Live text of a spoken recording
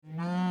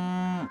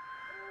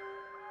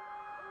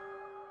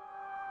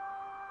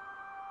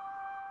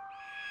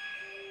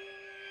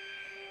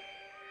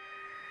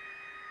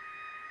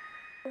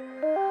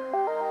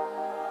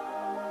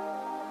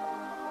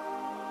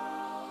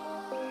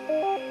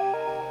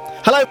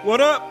Hello, What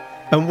up?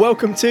 and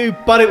welcome to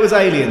But It Was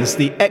Aliens,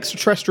 the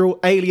extraterrestrial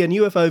alien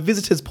UFO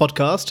visitors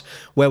podcast,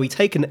 where we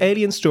take an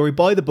alien story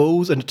by the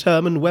balls and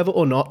determine whether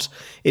or not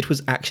it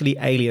was actually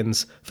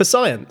aliens for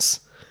science.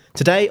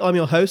 Today, I'm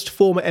your host,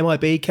 former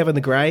MIB Kevin the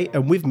Grey,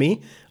 and with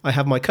me, I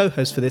have my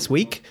co-host for this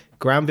week,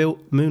 Granville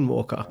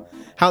Moonwalker.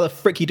 How the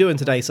frick you doing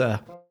today, sir?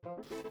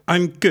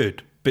 I'm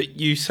good, but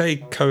you say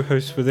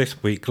co-host for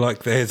this week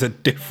like there's a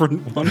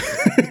different one.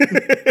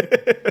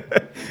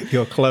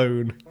 Your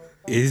clone.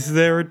 Is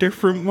there a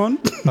different one?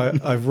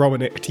 I've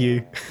Romanicked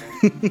you.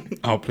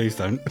 Oh, please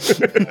don't.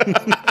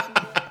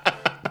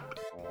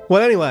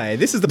 Well, anyway,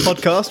 this is the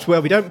podcast where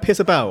we don't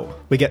piss about.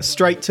 We get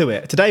straight to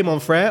it. Today,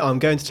 mon frere, I'm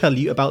going to tell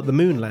you about the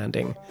moon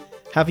landing.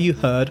 Have you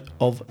heard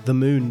of the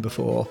moon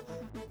before?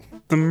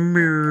 The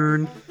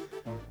moon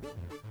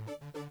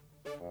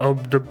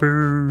of the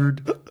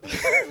bird.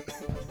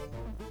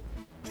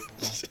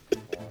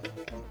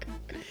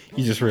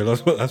 You just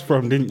realised what that's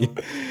from, didn't you?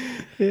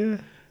 Yeah.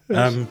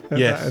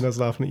 Yes. And I was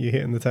laughing at you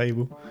hitting the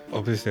table.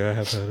 Obviously, I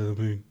have heard of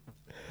the moon.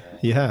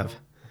 You have?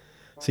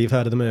 So you've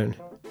heard of the moon?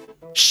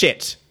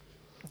 Shit!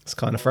 It's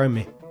kind of thrown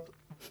me.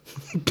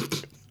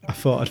 I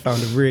thought I'd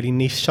found a really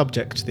niche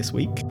subject this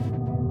week.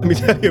 Let me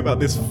tell you about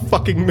this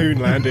fucking moon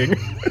landing.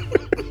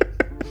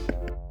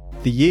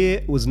 The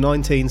year was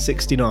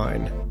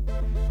 1969.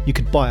 You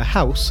could buy a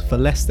house for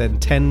less than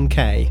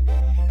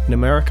 10k. In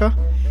America,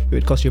 it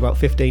would cost you about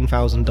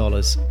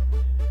 $15,000.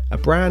 A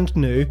brand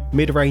new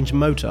mid-range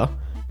motor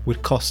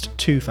would cost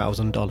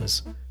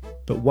 $2,000.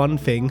 But one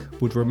thing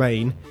would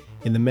remain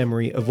in the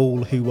memory of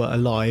all who were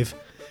alive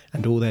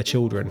and all their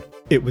children.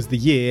 It was the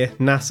year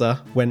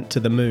NASA went to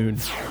the moon.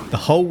 The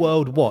whole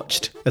world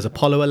watched as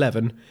Apollo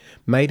 11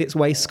 made its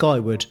way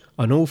skyward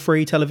on all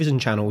three television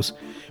channels,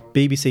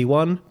 BBC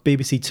One,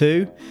 BBC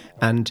Two,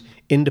 and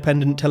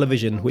independent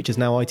television, which is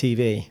now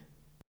ITV.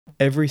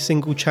 Every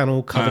single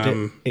channel covered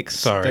it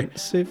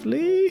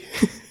extensively.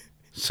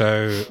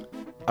 So,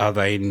 are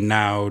they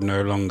now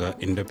no longer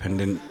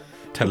independent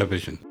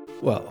television?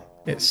 Well,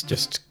 it's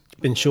just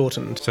been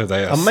shortened. So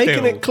they are I'm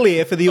making it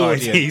clear for the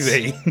audience.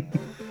 ITV.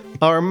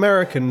 Our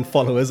American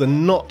followers are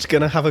not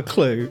going to have a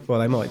clue. Well,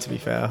 they might, to be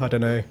fair. I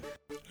don't know.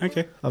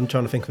 Okay. I'm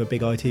trying to think of a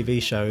big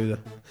ITV show.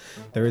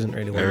 There isn't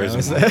really one. There now, isn't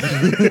is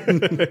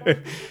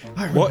there?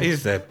 What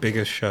is their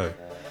biggest show?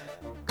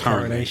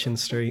 Currently. Coronation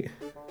Street.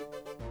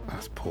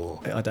 That's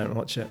poor. I don't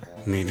watch it.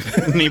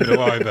 Neither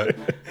do I, but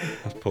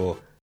that's poor.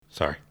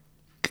 Sorry.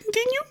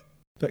 Continue.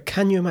 But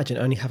can you imagine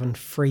only having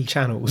 3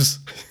 channels?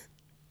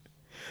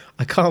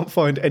 I can't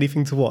find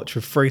anything to watch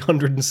with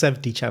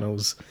 370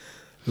 channels.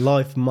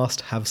 Life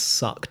must have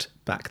sucked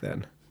back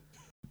then.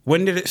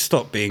 When did it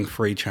stop being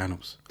 3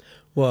 channels?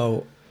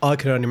 Well, I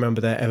can only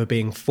remember there ever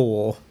being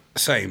 4.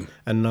 Same.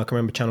 And I can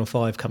remember Channel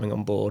 5 coming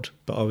on board,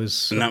 but I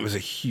was... And that was a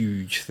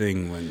huge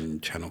thing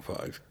when Channel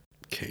 5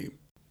 came.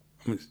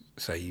 I wouldn't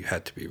say you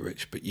had to be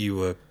rich, but you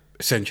were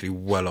essentially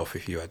well off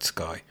if you had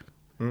Sky.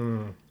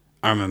 Mm.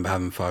 I remember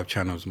having 5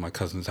 channels and my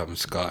cousins having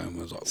Sky and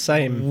was like,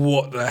 Same.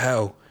 What the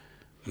hell?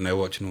 And they're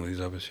watching all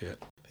these other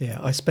shit. Yeah,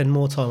 I spend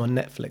more time on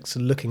Netflix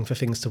looking for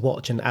things to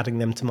watch and adding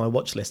them to my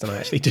watch list than I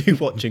actually do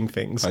watching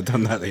things. I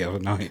done that the other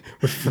night.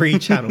 With 3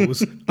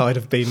 channels, I'd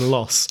have been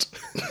lost.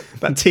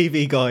 That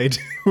TV guide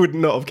would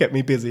not have kept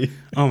me busy.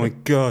 Oh my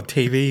God,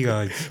 TV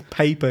guides.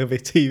 Paper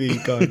with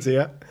TV guides,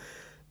 yeah.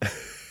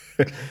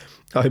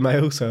 I may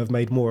also have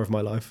made more of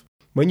my life.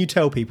 When you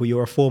tell people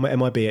you're a former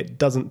MIB, it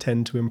doesn't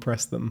tend to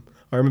impress them.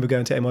 I remember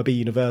going to MIB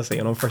University,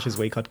 and on Freshers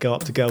Week, I'd go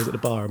up to girls at the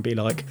bar and be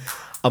like,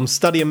 I'm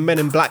studying Men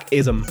in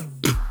Black-ism.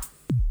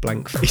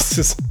 Blank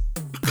faces.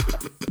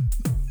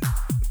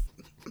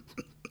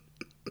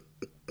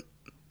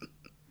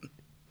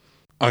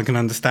 I can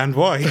understand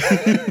why.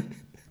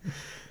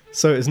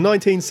 So it was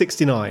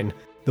 1969.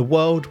 The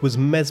world was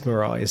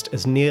mesmerised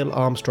as Neil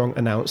Armstrong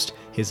announced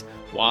his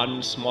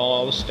One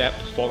small step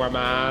for a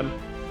man,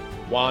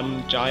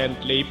 one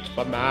giant leap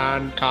for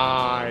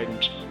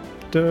mankind.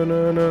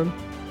 dun-dun-dun,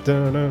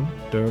 dun-dun,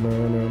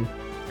 dun-dun-dun.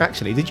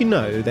 Actually, did you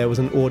know there was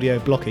an audio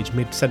blockage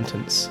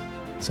mid-sentence?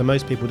 So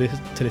most people to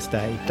this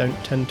day don't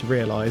tend to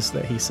realise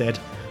that he said,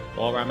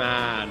 For a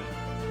man.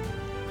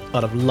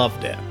 I'd have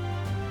loved it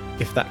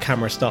if that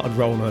camera started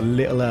rolling a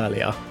little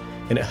earlier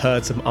and it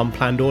heard some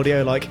unplanned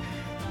audio like,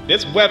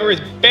 This weather is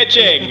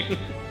bitching!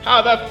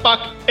 How the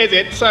fuck is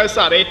it so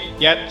sunny,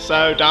 yet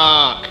so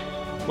dark?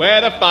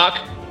 Where the fuck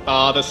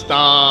are the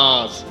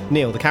stars?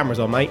 Neil, the camera's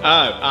on, mate.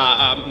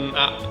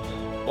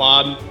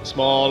 One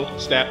small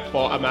step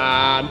for a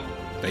man.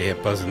 They hear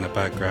buzz in the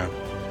background.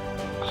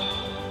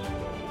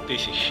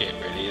 This is shit,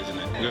 really, isn't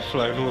it? We've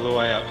flown all the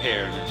way up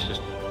here and it's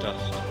just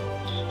dust.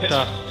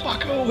 It's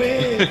fuck all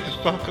weird.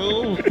 Fuck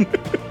all.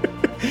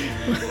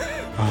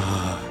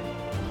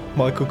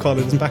 Michael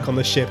Collins back on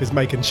the ship is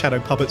making shadow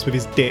puppets with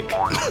his dick.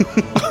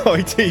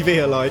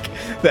 ITV are like,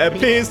 there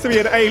appears to be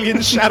an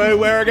alien shadow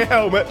wearing a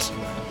helmet.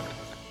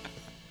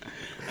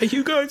 Are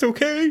you guys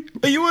okay?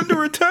 Are you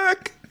under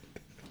attack?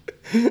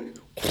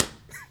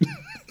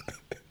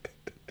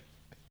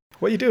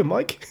 What are you doing,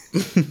 Mike?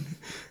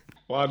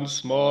 One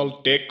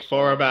small dick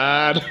for a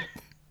man.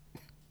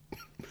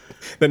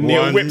 Then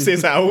Neil One- whips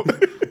his out.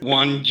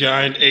 One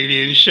giant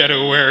alien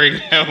shadow-wearing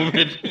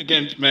helmet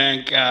against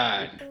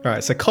mankind.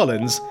 Right, so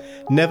Collins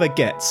never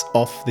gets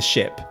off the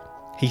ship.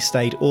 He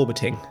stayed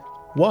orbiting.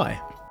 Why?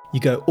 You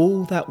go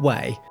all that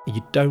way and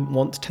you don't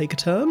want to take a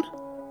turn?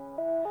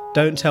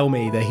 Don't tell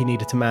me that he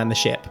needed to man the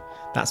ship.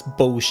 That's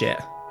bullshit.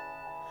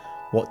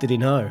 What did he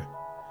know?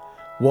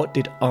 What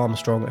did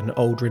Armstrong and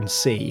Aldrin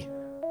see?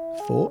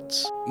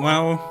 Thoughts?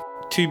 Well,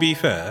 to be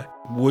fair,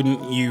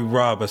 wouldn't you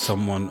rather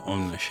someone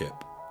on the ship?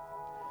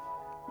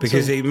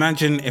 Because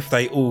imagine if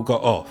they all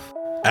got off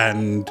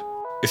and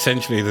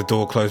essentially the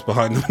door closed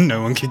behind them and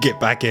no one could get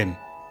back in.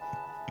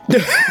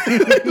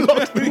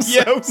 Locked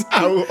themselves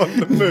out on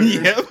the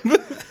moon.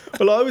 Yep.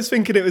 Well, I was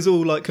thinking it was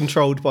all like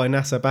controlled by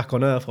NASA back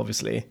on Earth,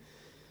 obviously.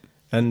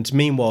 And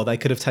meanwhile, they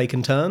could have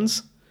taken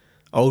turns.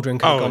 Aldrin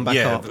could have gone back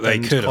up, they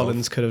and could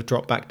Collins could have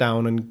dropped back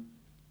down and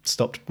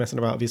stopped messing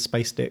about with his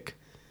space stick.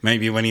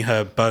 Maybe when he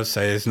heard Buzz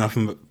say there's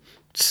nothing but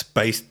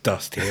space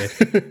dust here,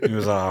 he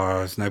was like, oh,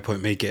 there's no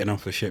point me getting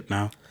off the ship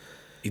now.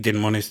 He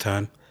didn't want his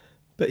turn.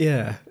 But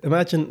yeah,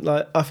 imagine,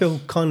 like, I feel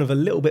kind of a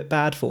little bit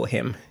bad for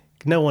him.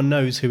 No one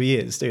knows who he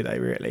is, do they,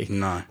 really?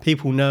 No.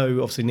 People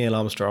know, obviously, Neil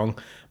Armstrong.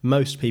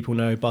 Most people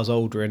know Buzz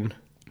Aldrin.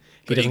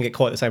 He doesn't get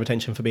quite the same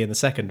attention for being the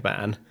second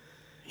man.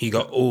 He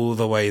got all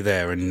the way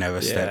there and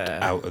never stepped Yeah.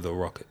 out of the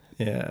rocket.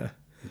 Yeah.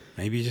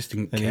 Maybe he just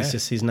didn't And care.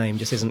 his name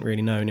just isn't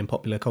really known in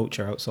popular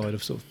culture outside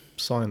of sort of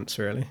science,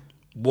 really.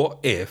 What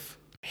if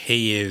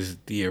he is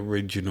the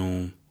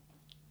original...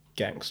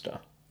 Gangster.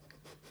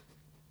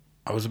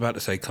 I was about to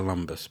say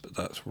Columbus, but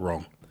that's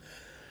wrong.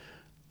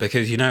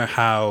 Because you know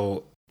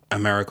how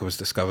America was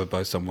discovered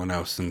by someone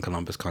else and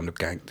Columbus kind of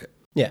ganked it?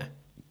 Yeah.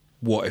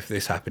 What if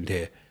this happened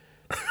here?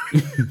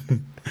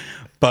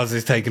 Buzz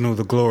is taking all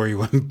the glory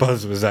when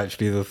Buzz was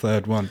actually the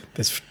third one.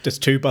 There's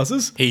two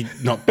buzzers.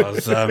 Not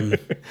Buzz,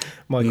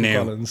 Michael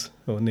Neil. Collins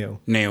or Neil.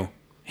 Neil.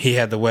 He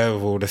had the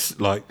wherewithal to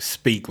like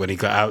speak when he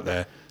got out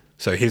there.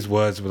 So his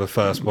words were the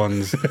first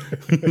ones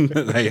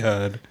that they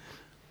heard.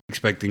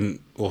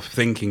 Expecting or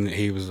thinking that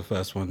he was the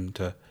first one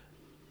to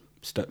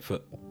step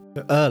foot.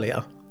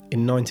 Earlier,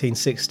 in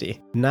 1960,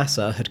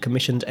 NASA had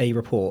commissioned a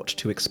report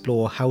to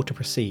explore how to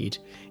proceed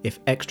if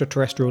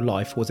extraterrestrial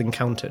life was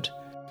encountered.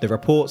 The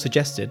report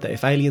suggested that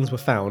if aliens were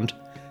found,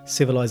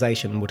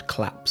 civilization would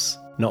collapse.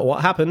 Not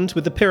what happened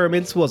with the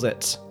pyramids, was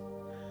it?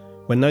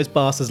 When those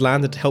bastards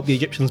landed to help the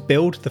Egyptians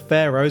build, the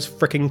pharaohs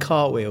fricking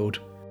cartwheeled.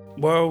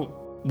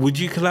 Well, would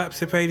you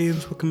collapse if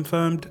aliens were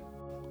confirmed?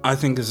 I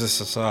think as a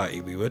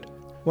society we would.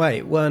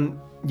 Wait, weren't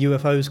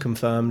UFOs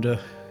confirmed a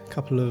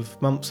couple of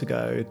months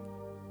ago,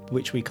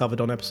 which we covered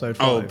on episode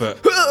 5? Oh, but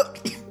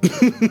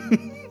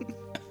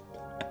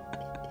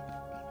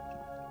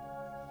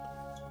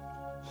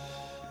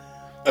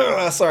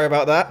Sorry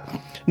about that.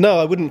 No,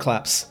 I wouldn't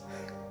collapse.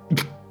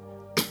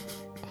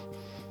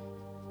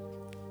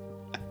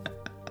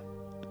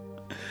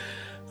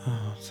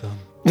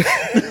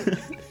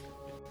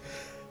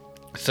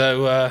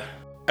 so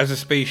as a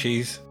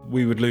species,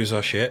 we would lose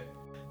our shit.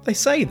 They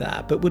say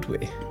that, but would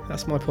we?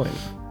 That's my point.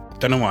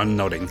 Don't know why I'm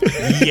nodding.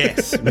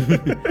 Yes.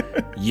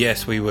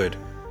 Yes, we would.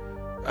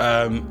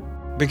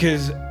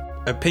 Because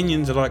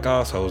opinions are like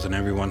arseholes and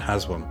everyone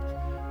has one.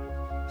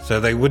 So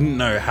they wouldn't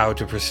know how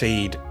to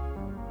proceed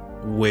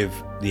with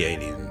the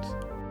aliens.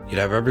 You'd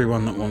have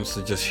everyone that wants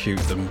to just shoot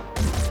them.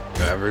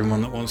 You'd have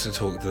everyone that wants to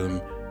talk to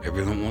them.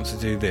 Everyone that wants to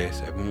do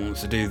this. Everyone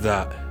wants to do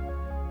that.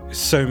 There's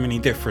so many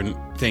different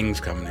things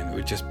coming in. It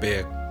would just be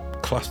a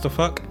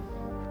clusterfuck.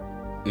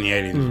 And the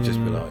aliens would just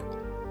be like,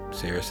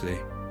 seriously?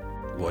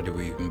 Why do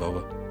we even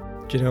bother?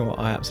 Do you know what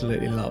I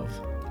absolutely love?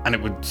 And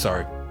it would,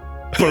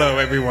 blow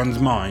everyone's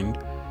mind.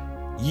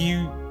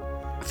 You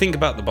think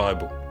about the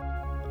Bible.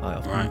 I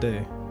often Right.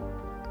 do.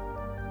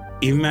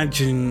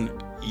 Imagine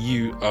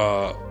you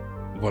are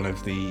one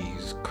of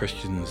these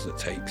Christians that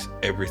takes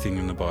everything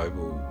in the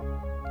Bible.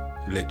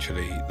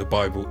 Literally, the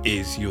Bible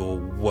is your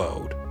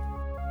world.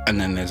 And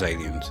then there's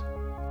aliens.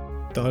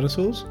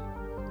 Dinosaurs?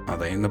 Are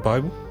they in the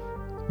Bible?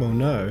 Well,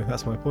 no,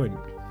 that's my point.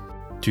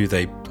 Do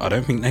they? I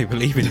don't think they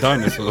believe in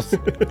dinosaurs. I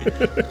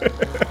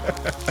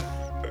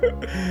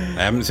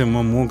haven't seen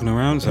one walking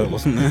around, so it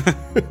wasn't there.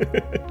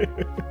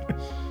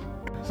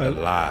 It's a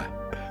lie.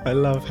 I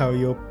love how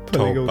you're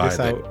pulling Told all by this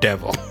the out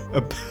devil.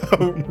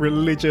 about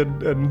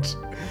religion and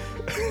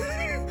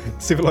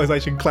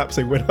civilization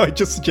collapsing when I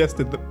just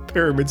suggested that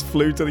pyramids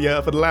flew to the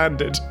earth and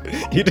landed.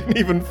 You didn't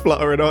even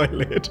flutter an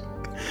eyelid.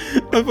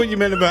 I thought you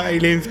meant about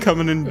aliens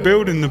coming and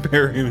building the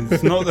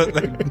pyramids, not that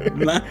they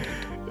land.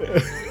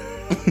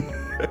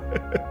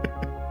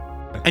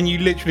 And you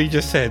literally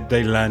just said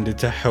they landed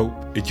to help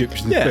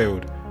Egyptians Yeah.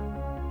 build.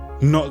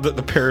 Not that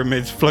the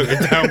pyramids floated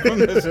down from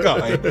the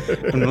sky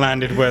and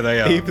landed where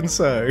they are. Even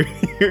so,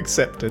 you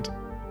accepted.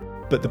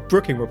 But the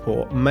Brookings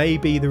report may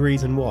be the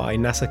reason why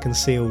NASA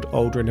concealed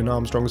Aldrin and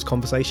Armstrong's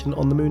conversation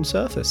on the moon's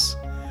surface.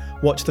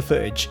 Watch the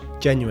footage,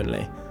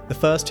 genuinely. The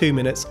first 2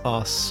 minutes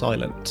are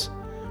silent.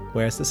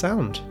 Where's the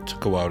sound?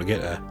 Took a while to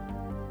get there.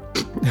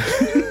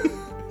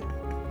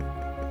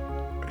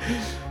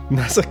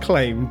 NASA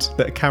claimed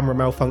that a camera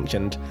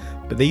malfunctioned,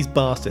 but these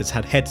bastards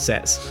had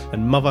headsets,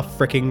 and mother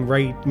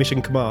fricking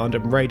Mission Command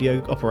and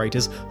radio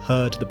operators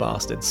heard the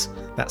bastards.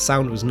 That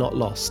sound was not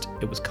lost,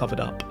 it was covered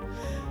up.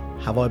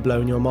 Have I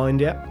blown your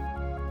mind yet?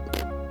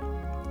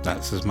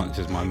 That's as much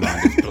as my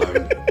mind is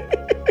blown.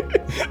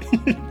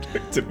 You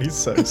looked at me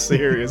so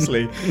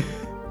seriously.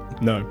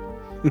 No,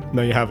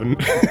 you haven't.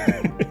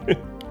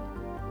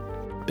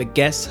 But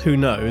guess who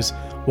knows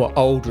what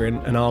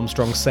Aldrin and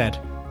Armstrong said?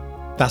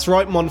 That's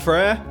right,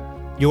 Monfrere,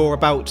 you're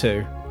about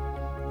to.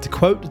 To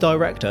quote the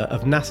director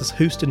of NASA's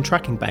Houston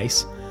Tracking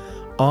Base,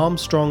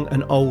 Armstrong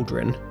and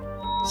Aldrin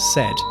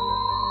said,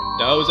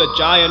 Those are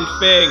giant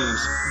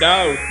things.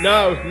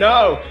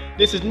 No.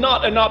 This is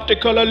not an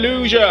optical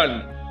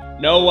illusion.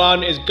 No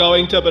one is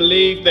going to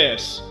believe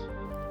this.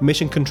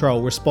 Mission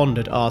Control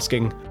responded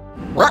asking,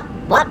 What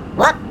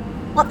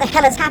the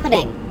hell is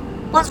happening?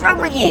 What's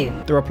wrong with you?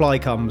 The reply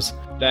comes,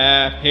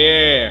 They're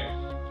here,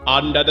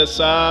 under the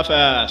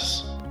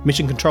surface.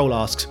 Mission Control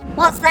asks,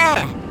 What's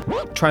there?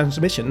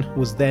 Transmission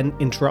was then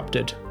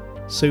interrupted.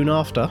 Soon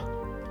after,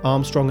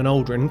 Armstrong and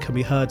Aldrin can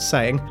be heard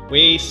saying,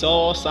 We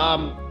saw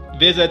some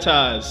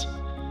visitors.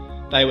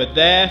 They were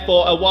there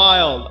for a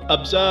while,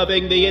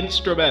 observing the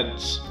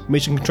instruments.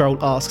 Mission Control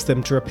asks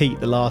them to repeat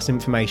the last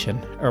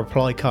information. A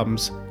reply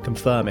comes,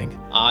 confirming.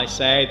 I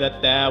say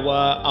that there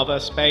were other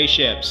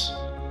spaceships.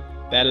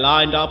 They're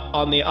lined up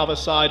on the other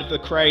side of the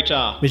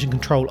crater. Mission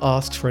Control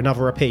asks for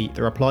another repeat.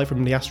 The reply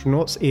from the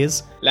astronauts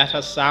is, Let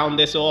us sound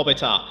this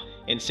orbiter.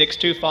 In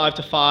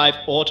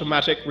 625-5,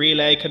 automatic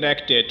relay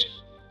connected.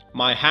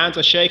 My hands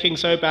are shaking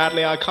so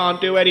badly I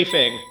can't do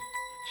anything.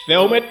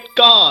 Film it,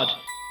 God!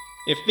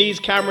 If these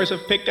cameras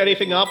have picked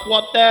anything up,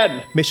 what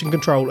then? Mission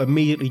Control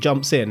immediately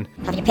jumps in.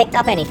 Have you picked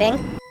up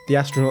anything? The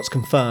astronauts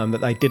confirm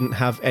that they didn't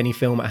have any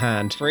film at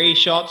hand. 3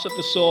 shots of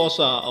the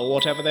saucer, or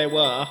whatever they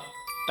were,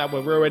 that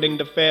were ruining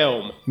the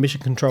film.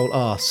 Mission Control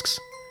asks,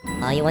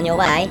 Are you on your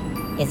way?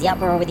 Is the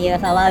uproar with the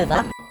UFO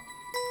over?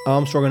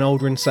 Armstrong and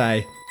Aldrin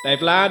say,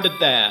 They've landed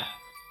there.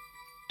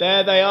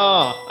 There they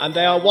are, and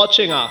they are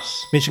watching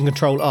us. Mission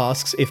Control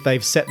asks if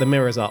they've set the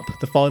mirrors up.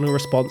 The final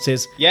response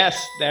is,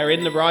 Yes, they're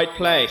in the right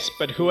place,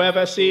 but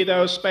whoever see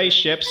those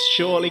spaceships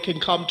surely can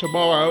come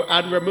tomorrow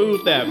and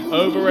remove them,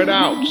 over and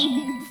out.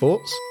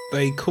 thoughts?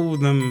 They call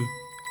them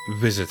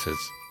visitors.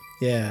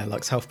 Yeah,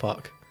 like South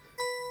Park.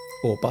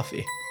 Or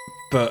Buffy.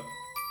 But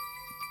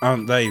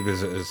aren't they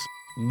visitors?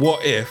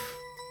 What if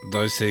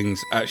those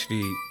things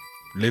actually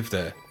live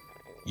there?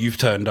 You've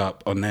turned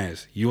up on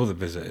theirs. You're the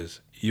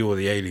visitors. You're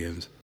the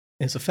aliens.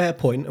 It's a fair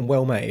point and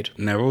well made.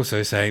 And they're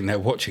also saying they're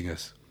watching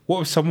us.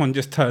 What if someone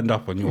just turned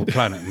up on your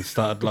planet and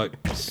started like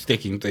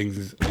sticking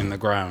things in the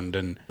ground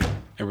and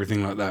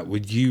everything like that?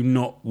 Would you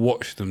not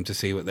watch them to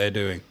see what they're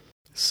doing?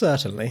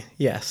 Certainly,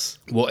 yes.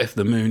 What if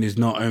the moon is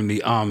not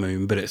only our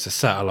moon, but it's a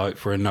satellite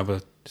for another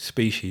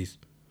species?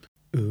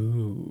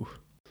 Ooh.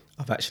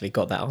 I've actually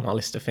got that on our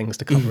list of things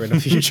to cover in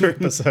a future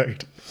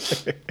episode.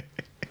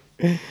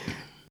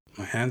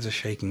 My hands are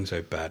shaking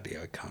so badly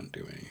I can't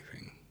do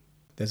anything.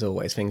 There's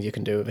always things you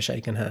can do with a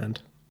shaken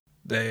hand.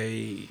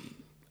 An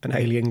An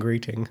alien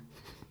greeting.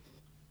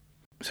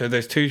 So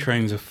there's 2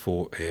 trains of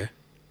thought here.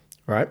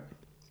 Right?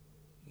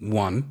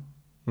 1.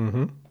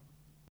 Mm-hmm.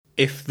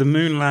 If the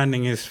moon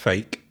landing is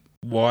fake,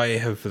 why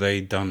have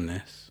they done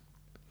this?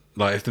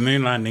 Like, if the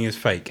moon landing is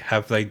fake,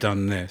 have they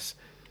done this?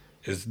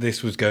 As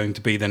this was going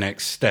to be the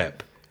next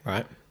step.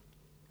 Right.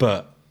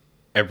 But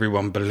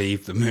everyone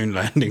believed the moon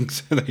landing,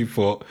 so they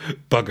thought,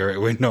 bugger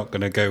it, we're not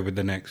going to go with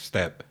the next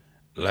step.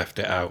 Left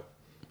it out.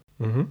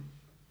 Mm-hmm.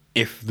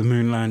 If the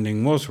moon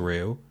landing was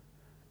real,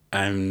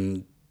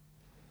 and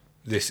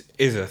this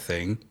is a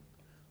thing,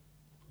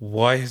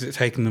 why has it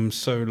taken them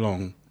so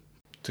long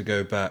to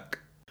go back?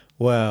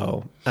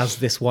 Well, as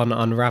this one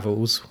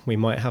unravels, we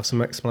might have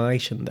some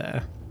explanation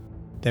there.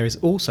 There is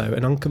also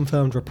an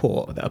unconfirmed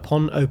report that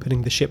upon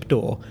opening the ship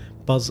door,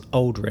 Buzz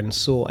Aldrin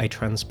saw a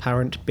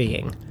transparent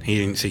being. He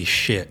didn't see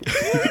shit.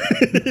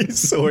 He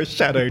saw a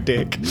shadow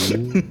dick.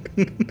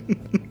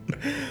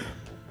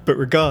 But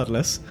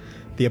regardless,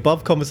 the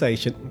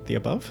conversation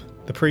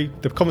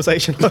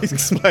I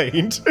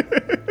explained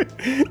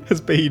has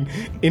been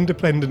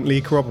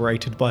independently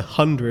corroborated by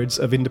hundreds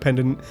of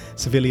independent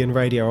civilian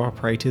radio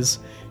operators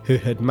who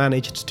had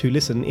managed to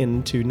listen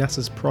in to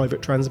NASA's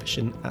private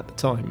transmission at the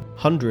time.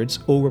 Hundreds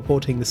all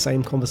reporting the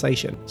same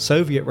conversation.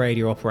 Soviet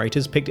radio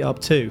operators picked it up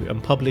too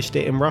and published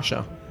it in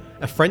Russia.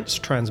 A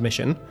French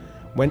transmission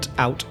went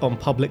out on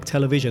public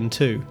television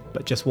too,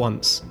 but just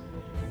once,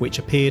 which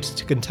appeared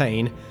to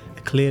contain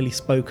a clearly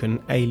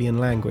spoken alien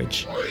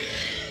language.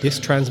 This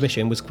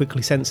transmission was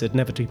quickly censored,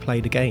 never to be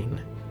played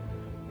again.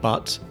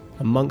 But,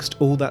 amongst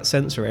all that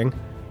censoring,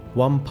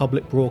 one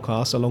public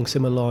broadcast along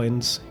similar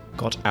lines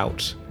got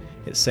out.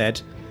 It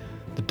said,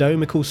 "The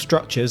domical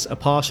structures are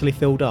partially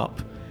filled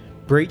up.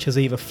 Breach has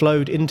either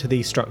flowed into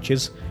these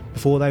structures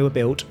before they were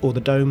built, or the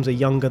domes are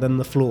younger than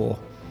the floor.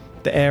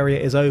 The area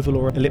is oval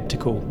or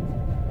elliptical."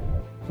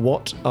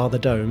 What are the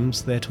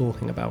domes they're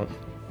talking about?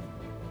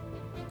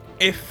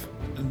 If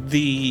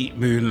the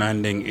moon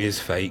landing is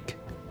fake,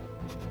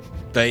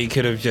 they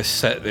could have just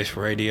set this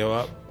radio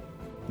up.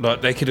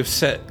 Like, they could have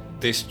set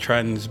this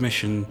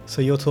transmission.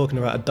 So you're talking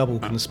about a double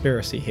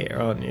conspiracy here,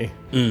 aren't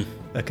you?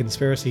 A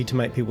conspiracy to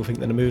make people think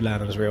that the moon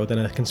landing is real, then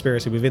a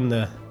conspiracy within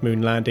the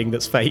moon landing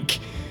that's fake.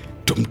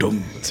 Dum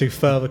dum. To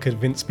further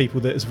convince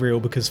people that it's real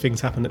because things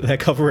happen that they're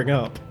covering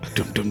up.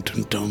 Dum dum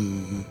dum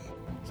dum.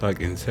 It's like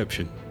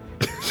Inception.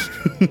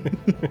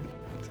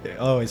 I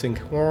always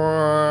think,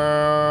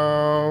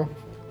 wow.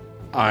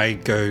 I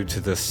go to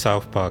the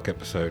South Park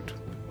episode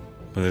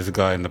where there's a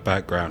guy in the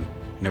background,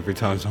 and every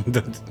time someone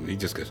does, he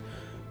just goes,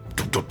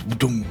 dum dum dum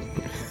dum.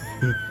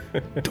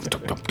 Dum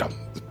dum dum dum.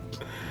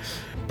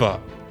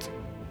 But.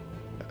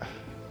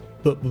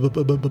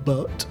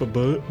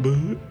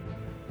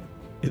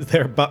 Is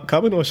there a butt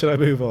coming, or should I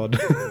move on?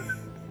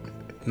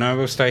 No,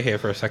 we'll stay here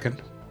for a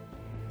second.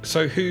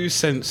 So who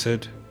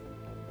censored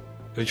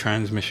the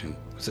transmission?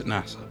 Was it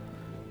NASA?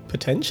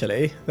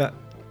 Potentially. That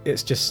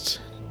it's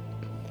just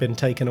been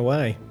taken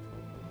away.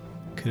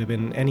 Could have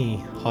been any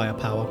higher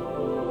power.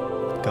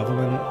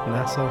 Government,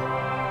 NASA,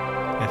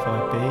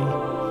 FIB,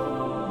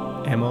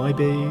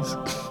 MIBs.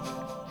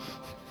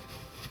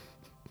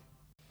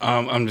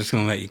 I'm just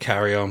going to let you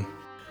carry on.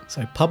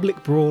 So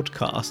public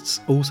broadcasts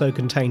also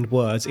contained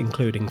words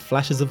including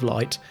flashes of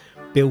light,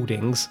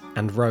 buildings,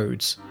 and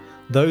roads.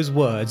 Those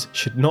words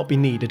should not be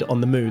needed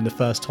on the moon the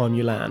first time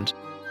you land.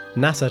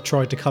 NASA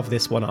tried to cover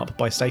this one up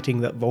by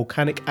stating that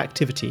volcanic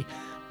activity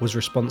was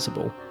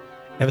responsible.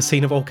 Ever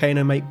seen a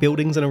volcano make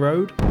buildings in a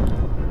road?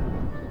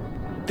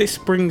 This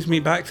brings me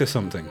back to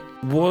something.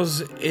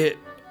 Was it,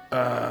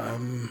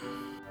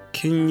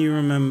 can you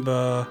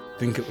remember, I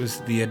think it was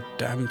the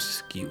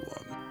Adamski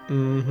one?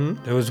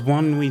 Mm-hmm. There was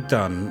one we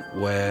done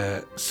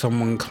where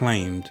someone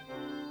claimed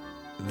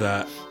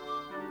that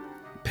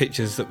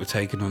pictures that were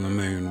taken on the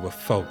moon were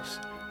false.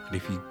 And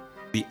if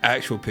the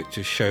actual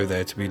pictures show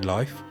there to be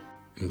life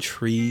and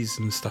trees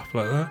and stuff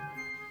like that.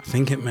 I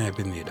think it may have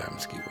been the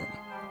Adamski one.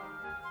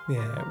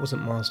 Yeah, it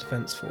wasn't Mars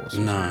Defence Force.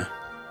 No.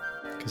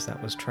 Because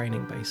that was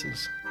training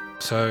bases.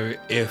 So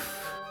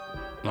if,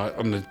 like,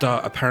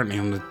 apparently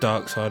on the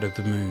dark side of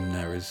the moon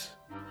there is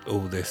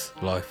all this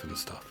life and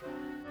stuff.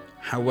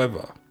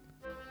 However,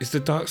 is the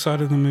dark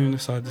side of the moon the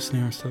side that's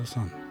nearest to the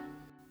sun?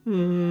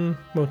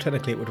 Well,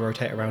 technically it would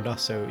rotate around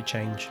us, so it would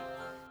change.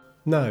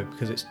 No,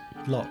 because it's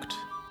locked.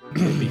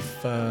 It would be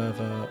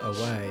further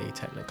away,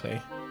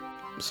 technically.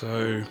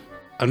 So,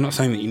 I'm not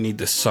saying that you need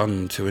the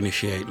sun to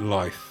initiate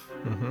life.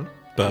 Mm-hmm.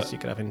 But you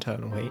could have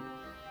internal heat.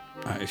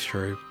 That is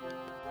true.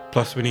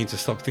 Plus, we need to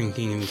stop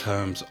thinking in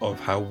terms of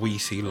how we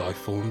see life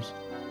forms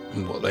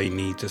and what they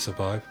need to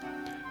survive.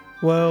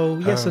 Well,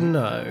 yes and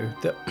no.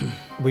 That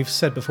we've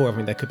said before, I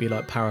mean, there could be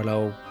like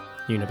parallel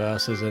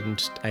universes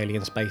and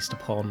aliens based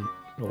upon,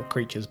 or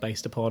creatures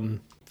based upon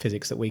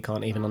physics that we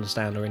can't even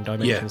understand, or in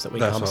dimensions that we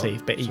can't see.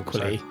 But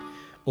equally,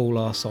 all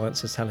our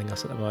science is telling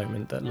us at the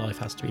moment that life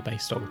has to be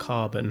based on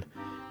carbon.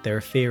 There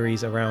are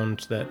theories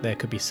around that there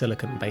could be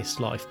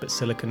silicon-based life, but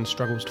silicon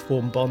struggles to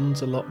form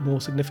bonds a lot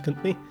more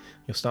significantly.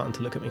 You're starting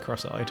to look at me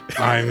cross-eyed.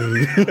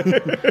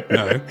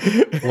 No.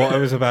 What I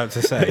was about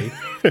to say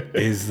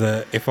is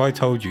that if I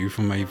told you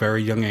from a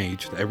very young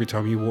age that every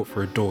time you walk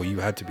through a door you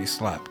had to be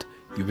slapped,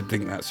 you would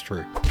think that's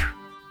true.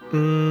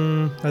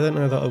 I don't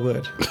know that I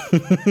would.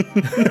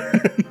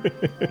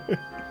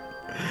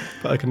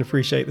 But I can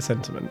appreciate the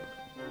sentiment.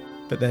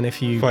 But then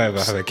if you I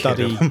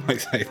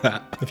might say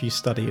that. If you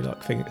study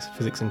like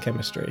physics and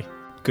chemistry,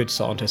 good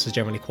scientists are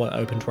generally quite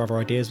open to other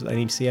ideas, but they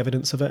need to see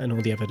evidence of it, and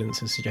all the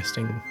evidence is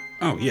suggesting...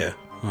 Oh, yeah.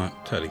 Right,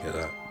 totally get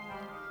that.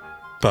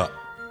 But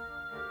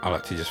I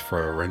like to just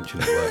throw a wrench in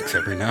the works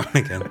every now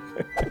and again.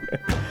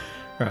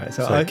 Right,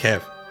 so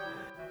Kev,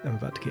 I'm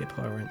about to get a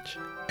fire wrench.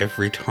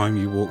 Every time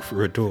you walk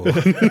through a door,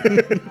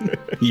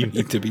 you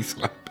need to be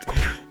slapped.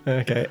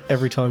 Okay,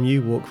 every time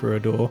you walk through a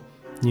door,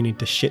 you need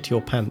to shit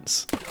your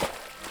pants.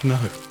 No.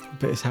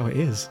 But it's how it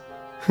is.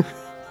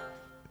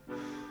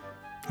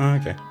 Oh,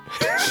 okay.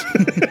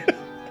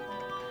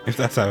 If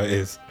that's how it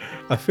is.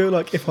 I feel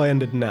like if I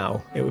ended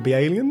now, it would be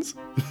aliens.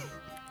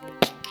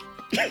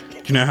 Do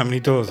you know how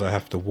many doors I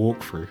have to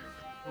walk through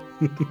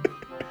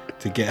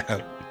to get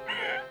out?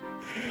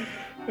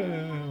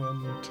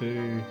 1,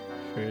 2,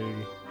 3,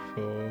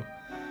 4,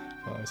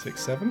 5, 6,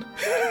 7.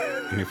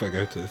 And if I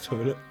go to the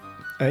toilet?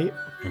 8.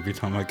 Every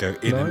time I go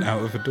in 9. and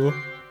out of a door?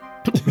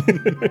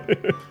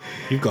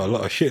 You've got a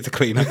lot of shit to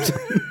clean up.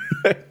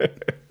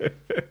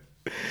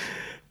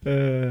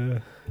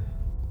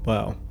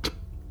 Well,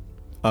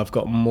 I've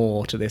got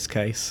more to this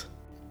case.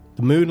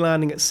 The moon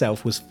landing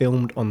itself was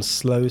filmed on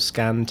slow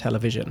scan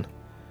television.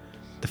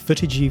 The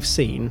footage you've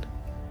seen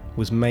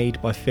was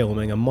made by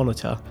filming a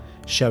monitor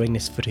showing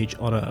this footage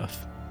on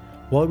Earth.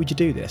 Why would you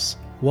do this?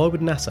 Why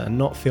would NASA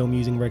not film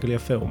using regular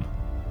film?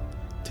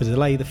 To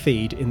delay the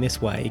feed in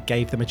this way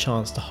gave them a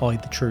chance to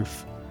hide the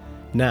truth.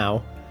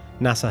 Now,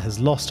 NASA has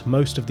lost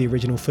most of the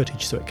original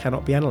footage, so it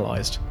cannot be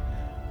analysed.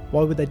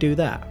 Why would they do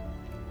that?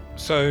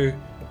 So,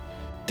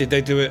 did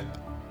they do it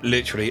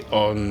literally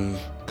on...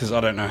 Because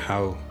I don't know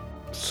how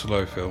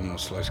slow film or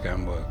slow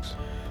scan works.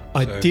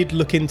 I So- did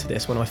look into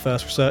this when I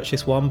first researched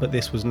this one, but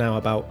this was now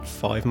about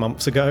 5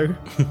 months ago.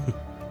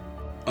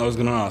 I was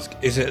going to ask,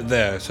 is it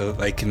there so that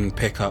they can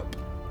pick up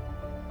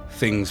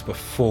things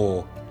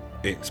before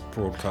it's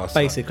broadcast?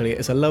 Basically,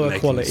 it's a lower They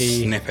can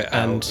quality snip it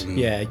and out and-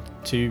 yeah,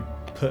 to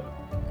put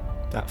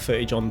that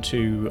footage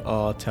onto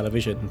our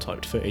television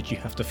typed footage, you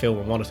have to film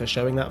a monitor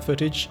showing that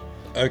footage.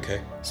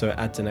 Okay. So it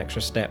adds an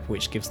extra step,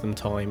 which gives them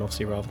time,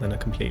 obviously, rather than a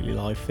completely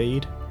live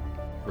feed.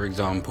 For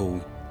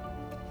example,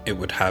 it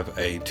would have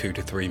a 2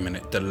 to 3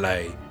 minute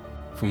delay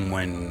from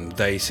when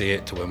they see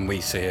it to when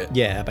we see it.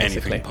 Yeah,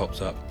 basically. Anything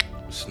pops up,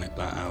 snip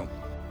that out.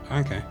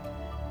 Okay.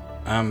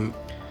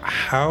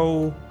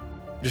 How...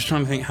 Just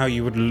trying to think how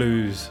you would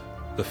lose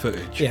the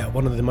footage. Yeah,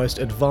 one of the most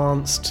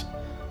advanced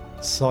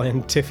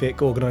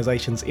scientific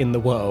organisations in the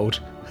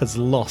world has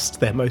lost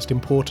their most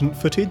important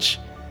footage.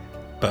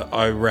 But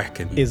I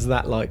reckon... Is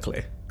that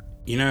likely?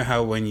 You know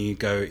how when you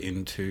go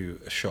into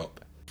a shop,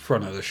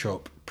 front of the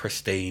shop,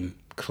 pristine,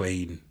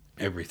 clean,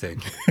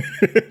 everything.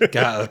 Get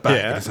out of the back,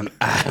 Yeah. it's an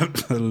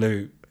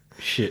absolute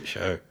shit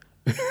show.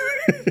 Do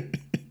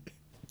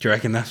you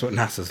reckon that's what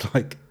NASA's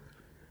like?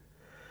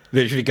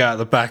 Literally go out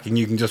the back and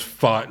you can just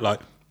fight, like,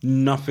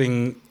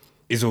 nothing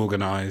is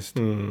organised.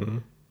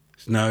 There's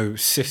no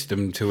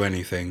system to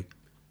anything.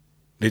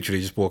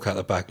 Literally just walk out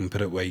the back and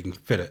put it where you can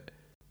fit it.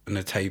 And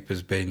the tape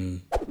has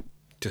been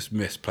just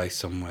misplaced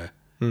somewhere.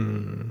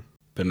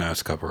 But now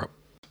it's a cover up.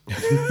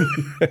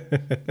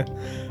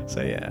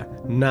 So yeah,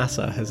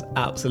 NASA has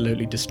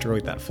absolutely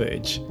destroyed that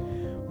footage.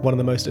 One of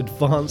the most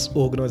advanced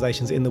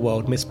organisations in the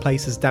world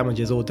misplaces,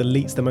 damages or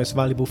deletes the most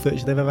valuable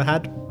footage they've ever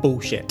had?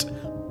 Bullshit.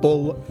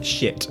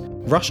 Bullshit.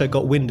 Russia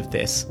got wind of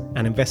this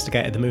and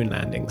investigated the moon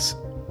landings.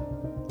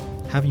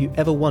 Have you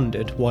ever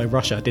wondered why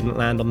Russia didn't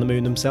land on the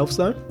moon themselves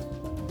though?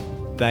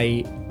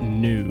 They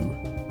knew.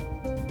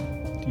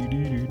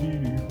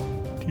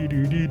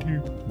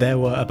 There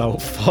were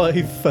about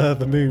 5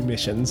 further moon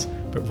missions,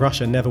 but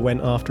Russia never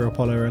went after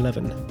Apollo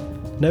 11.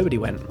 Nobody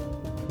went.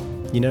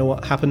 You know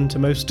what happened to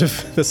most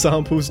of the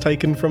samples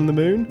taken from the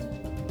moon?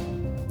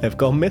 They've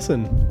gone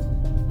missing.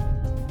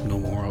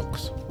 Normal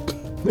rocks.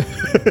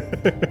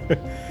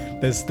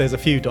 There's a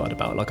few dotted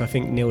about, like I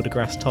think Neil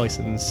deGrasse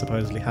Tyson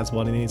supposedly has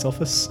one in his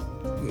office.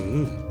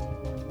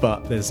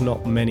 But there's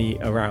not many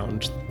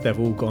around. They've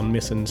all gone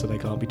missing, so they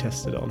can't be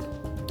tested on.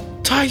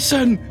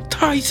 Tyson!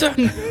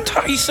 Tyson!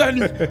 Tyson!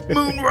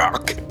 Moon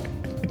rock!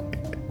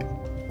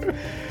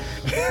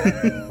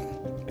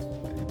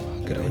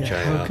 Good old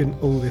Yeah, how JR. can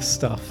all this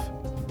stuff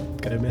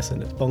go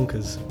missing? It's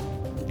bonkers.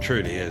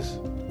 Truly is.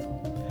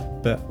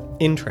 But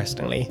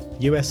interestingly,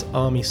 US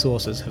Army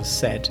sources have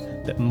said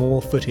that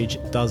more footage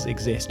does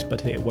exist,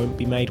 but it won't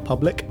be made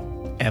public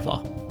ever.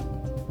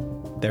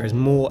 There is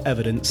more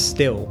evidence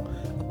still.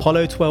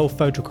 Apollo 12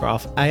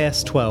 photograph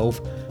AS12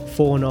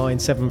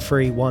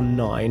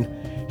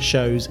 497319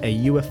 shows a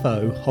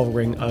UFO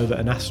hovering over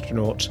an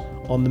astronaut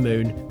on the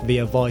moon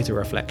via visor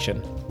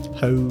reflection.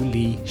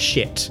 Holy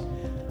shit.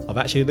 I've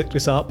actually looked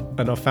this up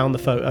and I've found the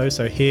photo,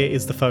 so here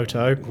is the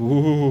photo.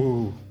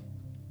 Ooh.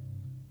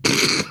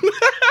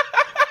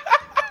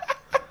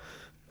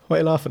 What are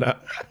you laughing at?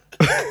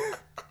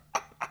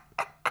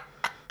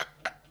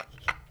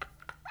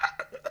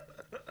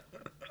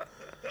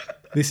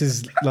 This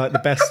is like the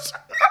best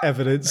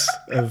evidence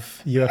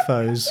of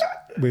UFOs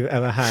we've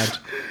ever had.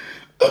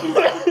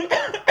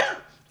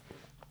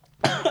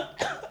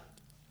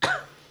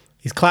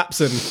 He's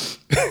collapsing.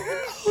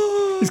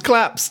 He's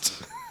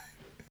collapsed.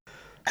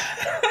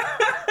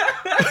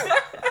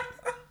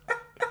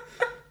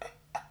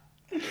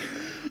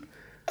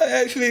 I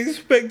actually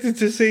expected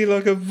to see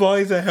like a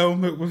visor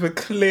helmet with a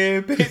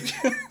clear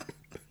picture.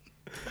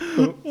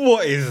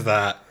 What is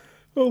that?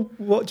 Well,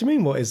 what do you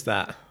mean, what is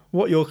that?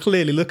 What you're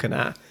clearly looking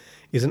at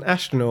is an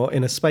astronaut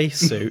in a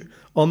spacesuit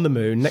on the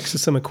moon next to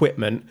some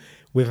equipment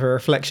with a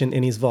reflection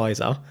in his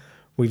visor.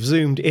 We've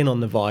zoomed in on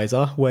the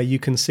visor where you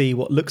can see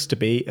what looks to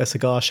be a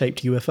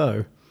cigar-shaped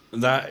UFO.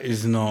 That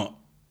is not...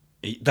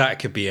 That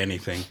could be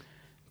anything.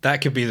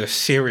 That could be the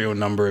serial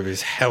number of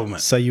his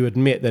helmet. So you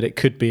admit that it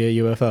could be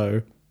a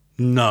UFO?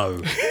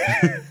 No.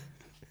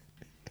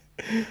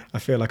 I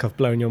feel like I've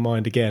blown your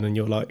mind again and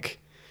you're like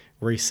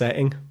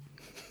resetting.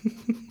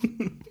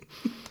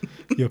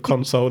 Your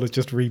console has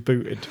just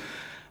rebooted.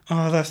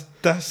 Oh,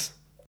 that's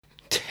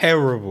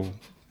terrible.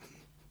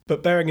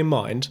 But bearing in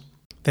mind,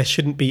 there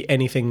shouldn't be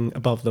anything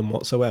above them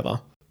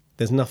whatsoever.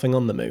 There's nothing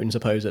on the moon,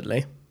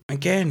 supposedly.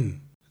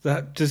 Again,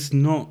 that does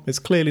not... It's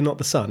clearly not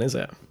the sun, is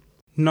it?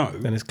 No.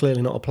 And it's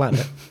clearly not a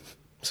planet.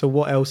 So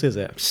what else is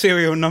it?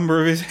 Serial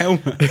number of his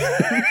helmet.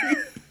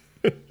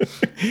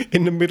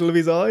 In the middle of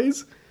his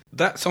eyes?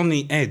 That's on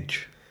the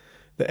edge.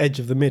 The edge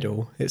of the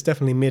middle. It's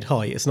definitely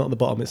mid-height. It's not the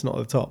bottom, it's not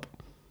the top.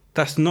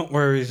 That's not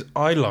where his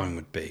eye line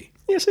would be.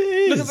 Yes, it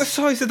is. Look at the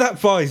size of that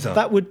visor.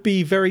 That would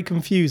be very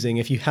confusing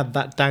if you had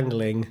that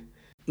dangling.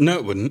 No,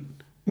 it wouldn't.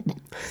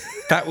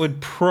 That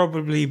would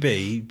probably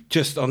be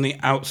just on the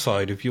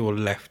outside of your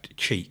left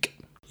cheek.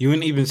 You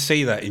wouldn't even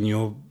see that in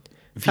your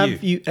view.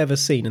 Have you ever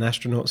seen an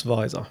astronaut's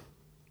visor?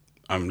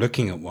 I'm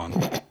looking at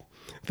one.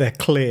 They're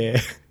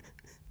clear.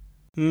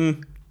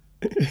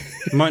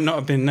 Might not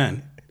have been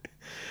then.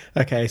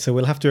 Okay, so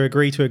we'll have to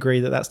agree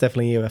that that's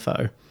definitely a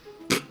UFO.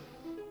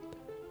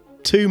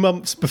 2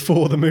 months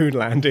before the moon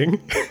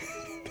landing,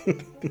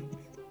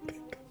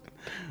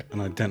 An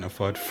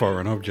identified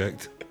foreign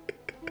object.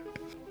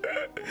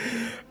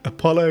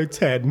 Apollo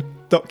 10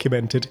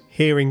 documented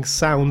hearing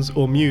sounds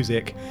or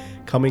music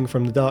coming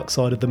from the dark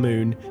side of the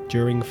moon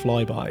during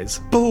flybys.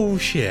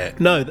 Bullshit.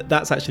 No,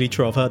 that's actually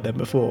true. I've heard them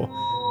before.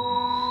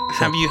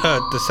 Have you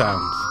heard the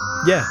sounds?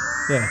 Yeah.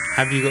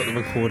 Have you got the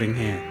recording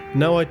here?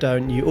 No, I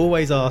don't. You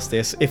always ask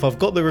this. If I've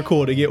got the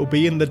recording, it'll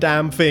be in the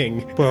damn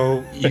thing.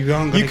 Well, you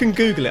aren't You can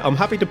Google it. I'm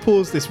happy to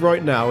pause this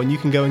right now and you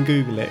can go and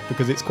Google it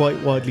because it's quite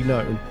widely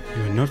known.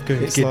 You're not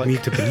going It's to get like- me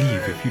to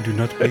believe if you do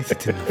not place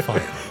it in the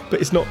file. But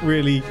it's not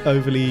really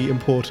overly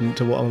important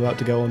to what I'm about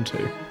to go on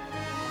to.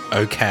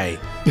 Okay.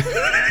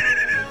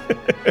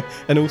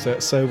 And also,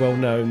 it's so well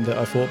known that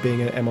I thought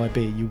being at MIB,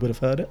 you would have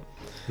heard it.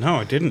 No,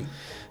 I didn't.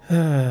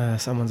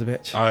 Someone's a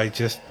bitch. I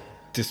just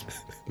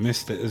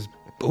dismissed it as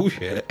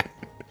bullshit.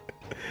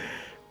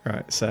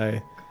 Right, so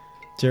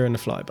during the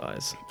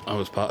flybys. I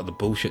was part of the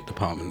bullshit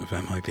department of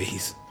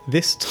MIBs.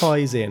 This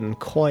ties in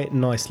quite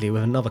nicely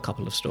with another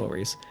couple of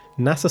stories.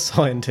 NASA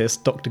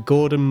scientist Dr.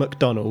 Gordon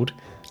MacDonald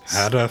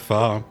Had a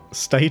farm.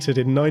 stated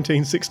in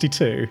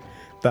 1962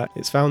 that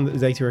it's found that the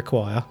data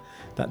require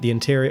that the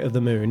interior of the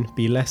moon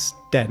be less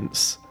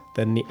dense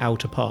than the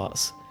outer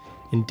parts.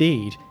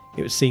 Indeed,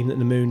 it would seem that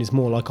the moon is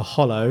more like a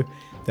hollow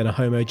than a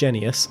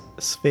homogeneous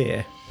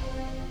sphere.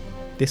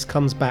 This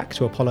comes back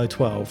to Apollo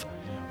 12.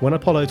 When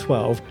Apollo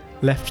 12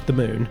 left the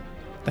moon,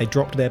 they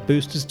dropped their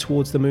boosters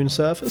towards the moon's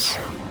surface.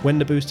 When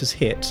the boosters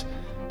hit,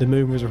 the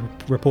moon was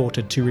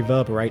reported to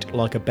reverberate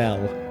like a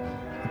bell.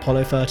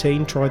 Apollo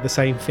 13 tried the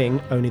same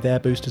thing, only their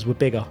boosters were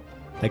bigger.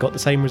 They got the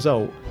same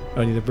result,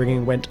 only the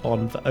bringing went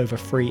on for over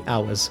 3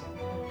 hours.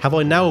 Have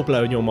I now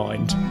blown your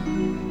mind?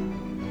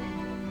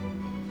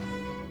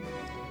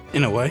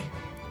 In a way.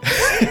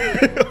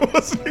 I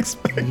wasn't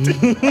expecting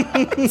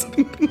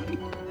that.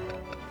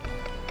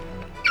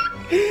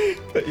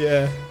 But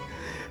yeah,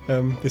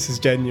 this is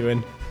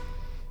genuine.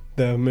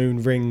 The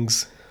moon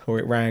rings, or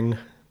it rang,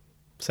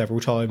 several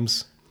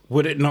times.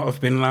 Would it not have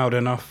been loud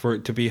enough for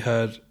it to be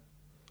heard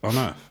on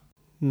Earth?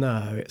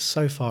 No, it's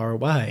so far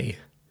away.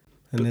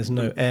 And there's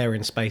no air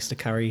in space to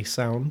carry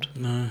sound.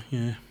 No,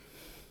 yeah.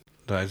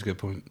 That is a good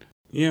point.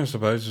 Yeah, I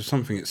suppose if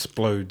something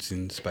explodes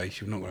in space,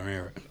 you're not going to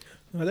hear it.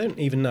 I don't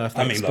even know if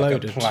they I mean,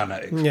 exploded. like a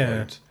planet explodes.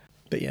 Yeah.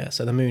 But yeah,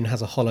 so the moon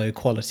has a hollow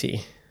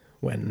quality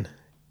when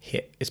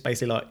hit. It's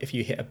basically like if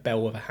you hit a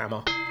bell with a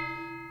hammer,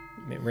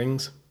 it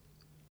rings.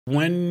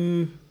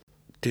 When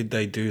did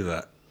they do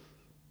that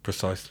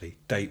precisely,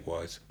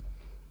 date-wise?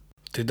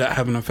 Did that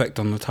have an effect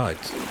on the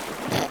tides?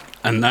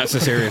 And that's a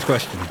serious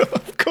question.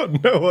 I've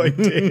got no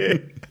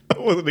idea. I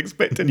wasn't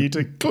expecting you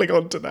to cling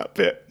on to that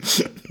bit.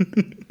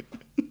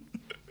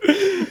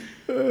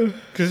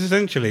 Because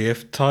essentially,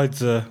 if tides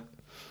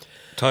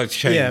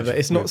change... Yeah, but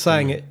it's not with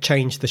saying the- it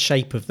changed the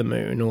shape of the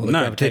moon or the No,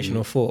 it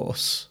gravitational didn't.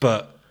 force.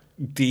 But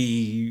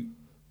the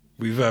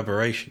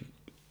reverberation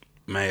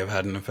may have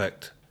had an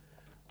effect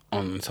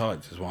on the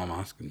tides, is what I'm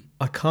asking.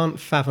 I can't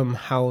fathom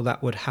how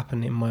that would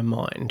happen in my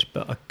mind,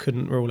 but I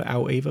couldn't rule it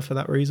out either for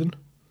that reason.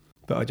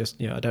 But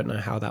I don't know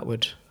how that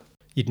would...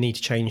 You'd need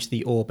to change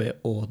the orbit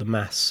or the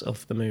mass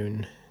of the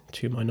moon,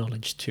 to my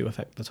knowledge, to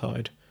affect the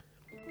tide.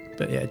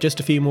 But yeah, just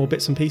a few more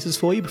bits and pieces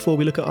for you before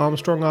we look at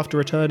Armstrong after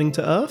returning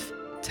to Earth.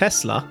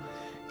 Tesla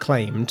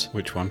claimed,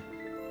 Which one?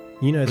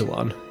 you know the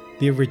one,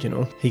 the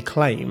original, he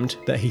claimed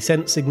that he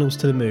sent signals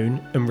to the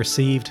moon and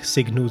received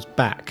signals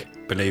back.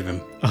 Believe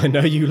him. I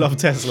know you love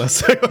Tesla,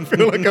 so I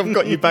feel like I've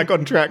got you back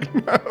on track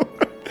now.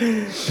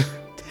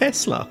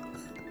 Tesla.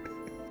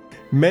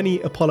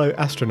 Many Apollo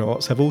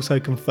astronauts have also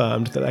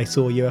confirmed that they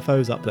saw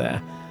UFOs up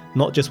there,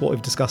 not just what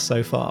we've discussed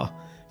so far.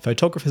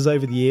 Photographers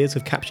over the years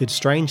have captured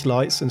strange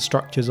lights and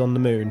structures on the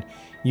moon,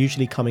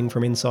 usually coming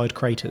from inside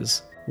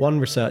craters. One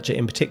researcher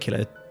in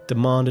particular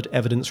demanded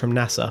evidence from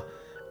NASA,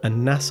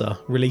 and NASA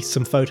released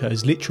some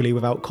photos literally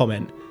without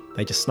comment.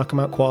 They just snuck them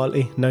out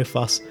quietly, no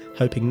fuss,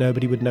 hoping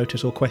nobody would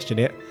notice or question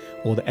it,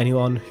 or that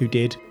anyone who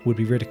did would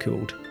be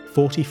ridiculed.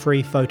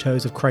 43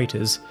 photos of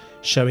craters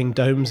showing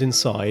domes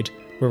inside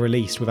were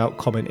released without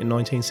comment in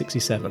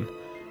 1967,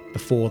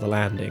 before the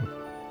landing.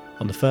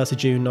 On the 1st of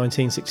June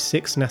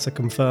 1966, NASA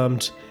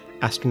confirmed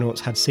astronauts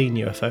had seen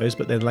UFOs,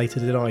 but then later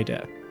denied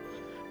it.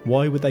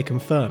 Why would they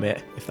confirm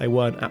it if they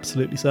weren't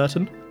absolutely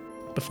certain?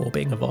 Before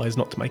being advised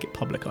not to make it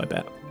public, I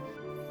bet.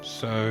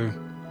 So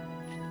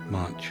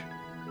much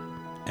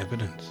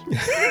evidence.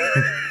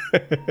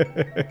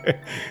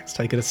 It's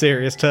taken a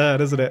serious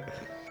turn, isn't it?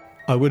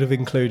 I would have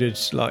included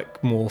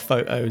like more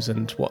photos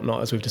and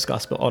whatnot as we've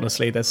discussed, but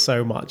honestly there's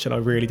so much and I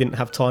really didn't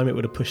have time. It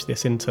would have pushed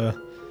this into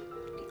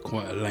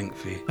Quite a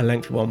lengthy.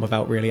 one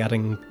without really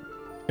adding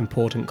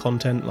important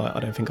content. Like I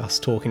don't think us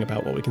talking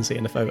about what we can see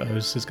in the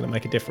photos is going to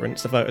make a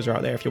difference. The photos are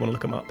out there if you want to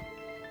look them up.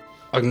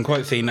 I can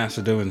quite see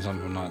NASA doing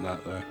something like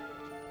that though.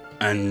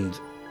 And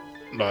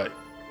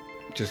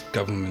just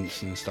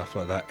governments and stuff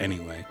like that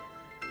anyway.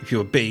 If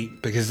you're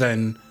beat, because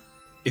then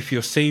if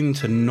you're seen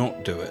to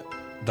not do it,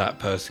 that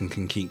person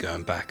can keep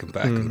going back and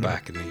back and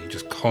back, and then you're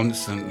just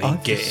constantly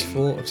I've just getting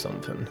thought of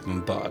something.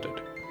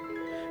 bombarded.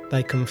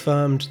 They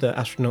confirmed that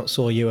astronauts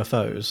saw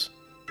UFOs,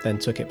 then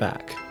took it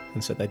back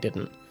and said they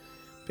didn't.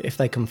 But if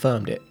they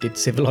confirmed it, did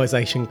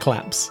civilization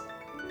collapse?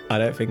 I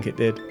don't think it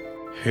did.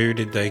 Who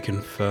did they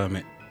confirm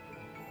it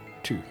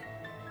to?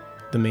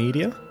 The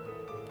media?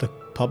 The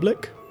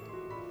public?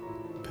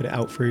 Put it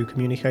out through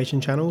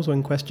communication channels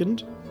when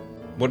questioned?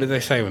 What did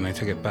they say when they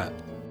took it back?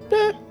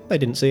 Nah, they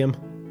didn't see him.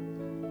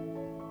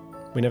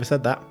 We never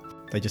said that.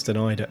 They just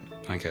denied it.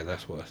 Okay,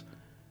 that's worse.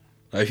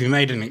 Like, if you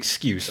made an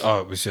excuse,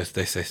 it was just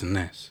this, this, and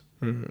this.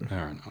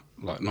 Fair enough.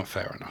 Like, not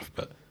fair enough,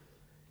 but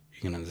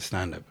you can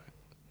understand it.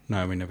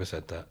 No, we never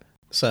said that.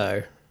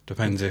 So,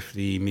 Depends if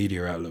the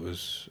media outlet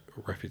was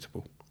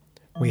reputable.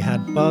 we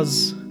had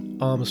Buzz,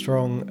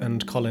 Armstrong,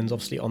 and Collins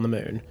obviously on the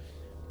moon.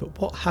 But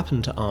what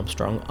happened to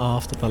Armstrong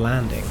after the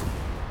landing?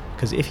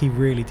 Because if he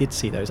really did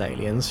see those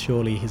aliens,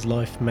 surely his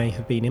life may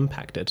have been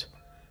impacted.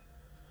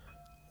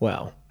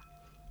 Well,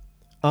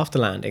 after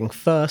landing,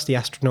 first the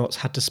astronauts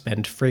had to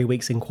spend 3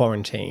 weeks in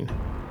quarantine.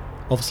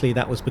 Obviously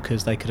that was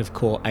because they could have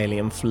caught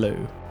alien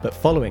flu. But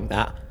following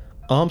that,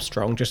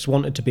 Armstrong just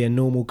wanted to be a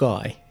normal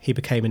guy. He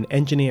became an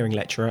engineering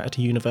lecturer at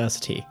a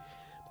university,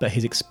 but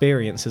his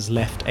experiences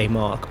left a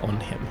mark on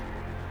him.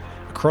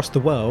 Across the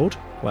world,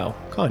 well,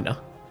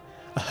 kinda,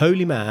 a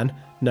holy man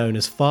known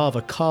as Father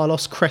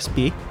Carlos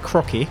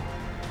Crocky,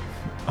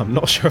 I'm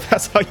not sure if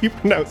that's how you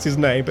pronounce his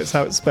name, but it's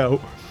how it's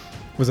spelled,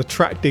 was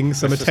attracting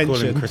some Let's just call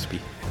him attention Crispy.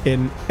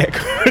 in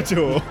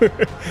Ecuador.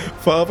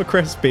 Father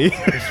Crespi.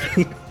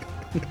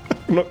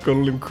 I'm not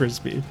calling him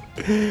Crispy.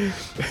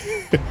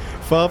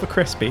 Father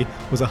Crespi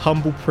was a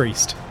humble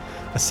priest,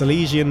 a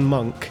Salesian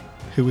monk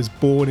who was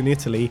born in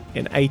Italy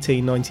in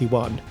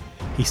 1891.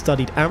 He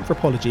studied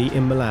anthropology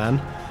in Milan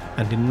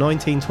and in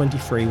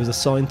 1923 was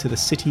assigned to the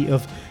city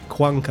of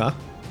Cuenca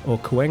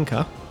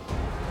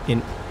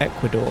in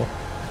Ecuador,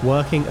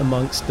 working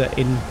amongst the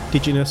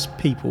indigenous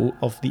people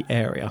of the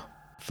area.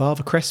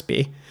 Father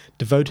Crespi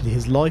devoted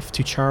his life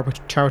to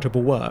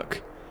charitable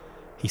work.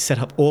 He set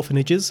up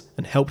orphanages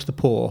and helped the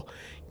poor,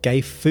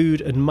 gave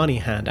food and money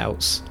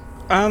handouts.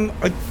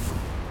 I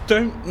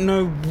don't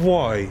know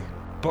why,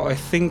 but I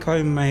think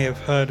I may have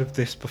heard of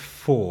this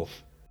before.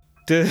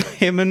 Did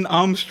him and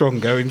Armstrong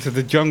go into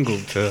the jungle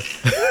to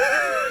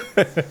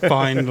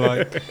find,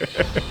 like...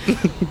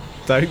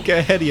 Don't get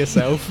ahead of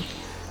yourself.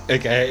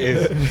 Okay,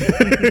 it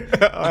is.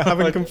 I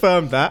haven't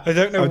confirmed that. I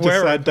don't know I've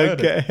where just I've said don't heard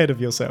get it. ahead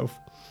of yourself.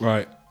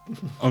 Right.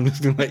 I'm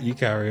just going to let you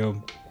carry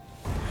on.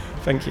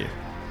 Thank you.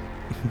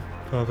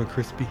 Father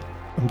Crispy.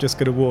 I'm just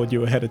going to warn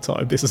you ahead of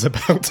time. This is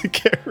about to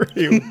get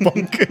real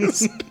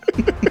bonkers.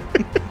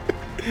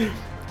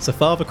 So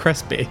Father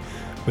Crespi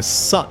was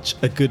such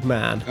a good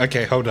man.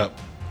 Okay, hold up.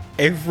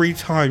 Every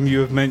time you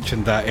have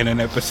mentioned that in an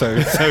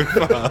episode so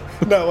far...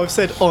 No, I've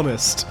said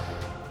honest.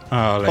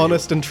 I'll let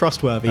Honest and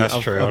trustworthy. That's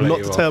I've, true, I'll I've let not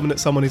you off. determined that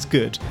someone is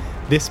good.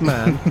 This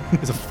man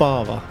is a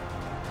father.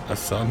 you. A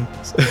son.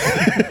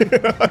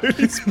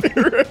 Holy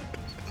Spirit.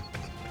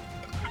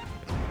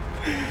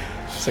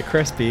 So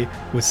Crespi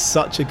was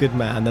such a good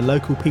man, the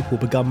local people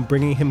began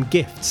bringing him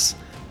gifts,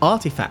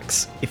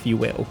 artifacts, if you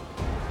will.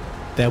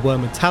 There were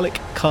metallic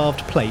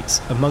carved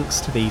plates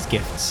amongst these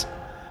gifts,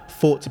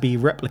 thought to be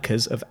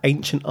replicas of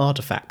ancient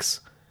artifacts.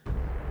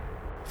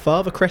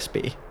 Father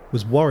Crespi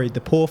was worried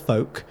the poor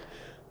folk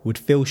would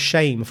feel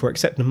shame for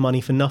accepting money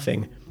for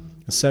nothing,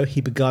 and so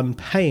he began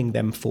paying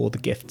them for the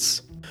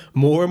gifts.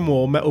 More and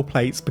more metal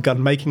plates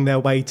began making their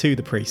way to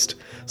the priest.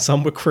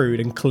 Some were crude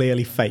and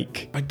clearly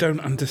fake. I don't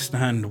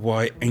understand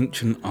why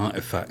ancient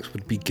artifacts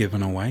would be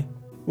given away.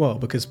 Well,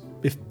 because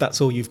if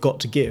that's all you've got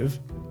to give,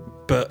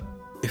 But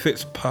if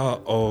it's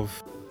part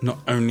of not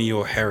only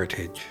your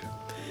heritage,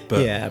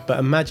 but yeah, but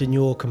imagine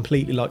you're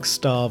completely like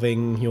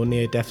starving, you're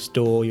near death's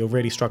door, you're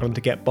really struggling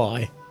to get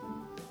by,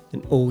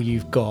 and all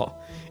you've got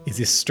is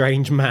this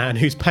strange man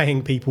who's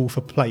paying people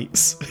for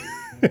plates.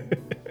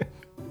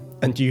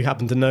 And you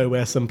happen to know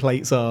where some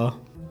plates are.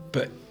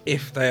 but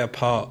if they are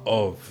part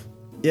of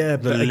Yeah,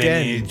 the but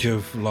again, lineage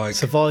of like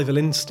survival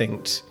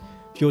instinct.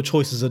 If your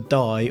choices are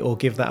die or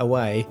give that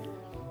away,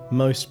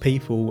 most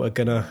people are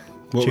gonna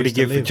what would he choose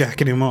to give for live.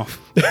 jacking him off?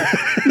 I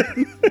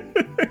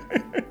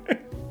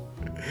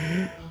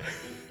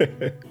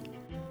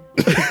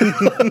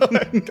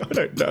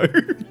don't know.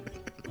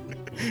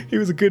 He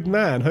was a good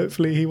man.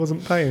 Hopefully he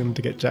wasn't paying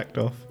to get jacked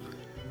off.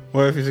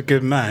 Well, if he's a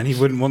good man, he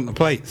wouldn't want the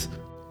plates.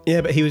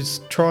 Yeah, but he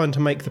was trying to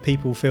make the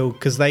people feel,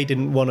 because they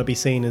didn't want to be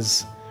seen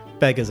as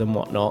beggars and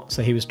whatnot,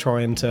 so he was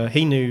trying to,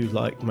 he knew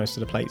like most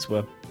of the plates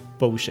were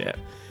bullshit,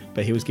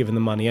 but he was giving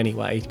them money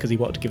anyway because he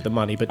wanted to give the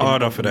money, but didn't I'd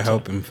want offer to them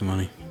help him for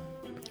money.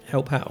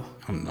 help how?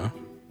 I don't know.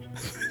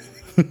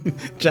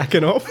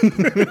 Jacking off.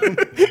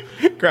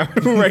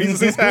 Graham raises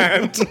his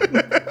hand.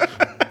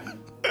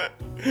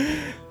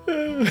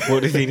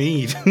 What does he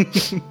need?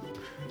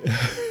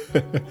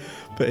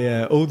 But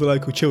yeah, all the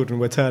local children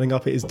were turning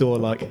up at his door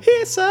like,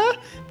 "Here, sir,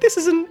 this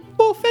is an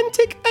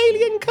authentic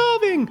alien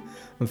carving."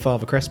 And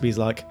Father Crespi's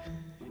like,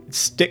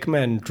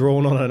 Stickmen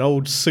drawn on an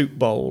old soup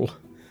bowl.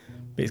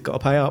 But he's got to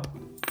pay up.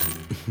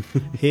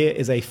 Here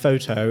is a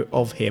photo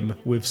of him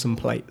with some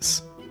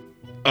plates.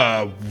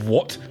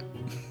 What?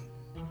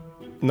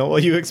 Not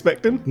what you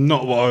expecting?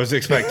 Not what I was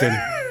expecting.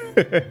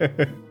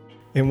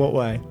 In what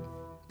way?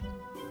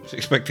 I was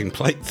expecting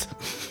plates.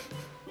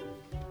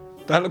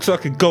 That looks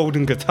like a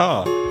golden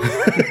guitar.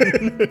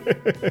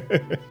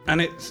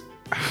 And it's...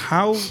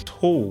 How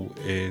tall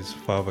is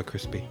Father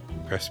Crespi?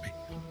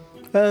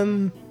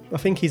 I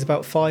think he's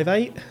about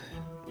 5'8".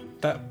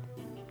 That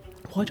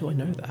Why do I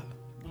know that?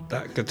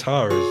 that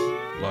guitar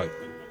is like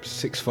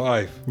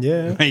 6'5".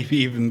 Yeah. Maybe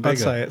even bigger. I'd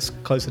say it's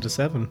closer to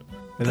 7.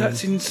 And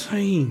That's then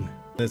insane.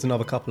 there's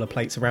another couple of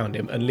plates around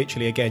him, and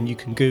literally, again, you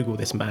can Google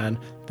this man.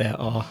 There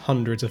are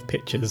hundreds of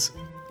pictures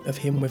of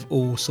him with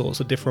all sorts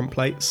of different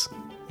plates.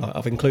 Like,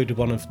 I've included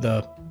one of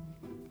the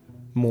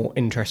more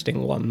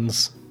interesting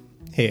ones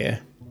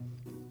here,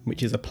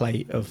 which is a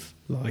plate of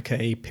like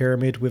a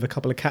pyramid with a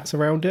couple of cats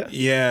around it.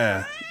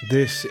 Yeah,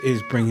 this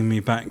is bringing me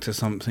back to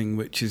something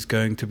which is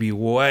going to be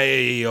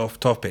way off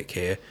topic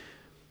here,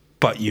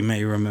 but you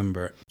may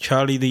remember it.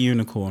 Charlie the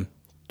Unicorn.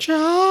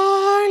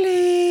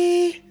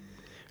 Charlie!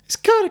 It's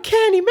called a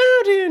Candy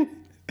Mountain!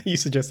 Are you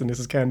suggesting this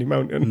is Candy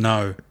Mountain?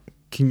 No.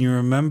 Can you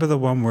remember the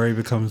one where he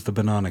becomes the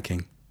Banana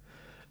King?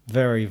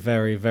 Very,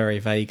 very, very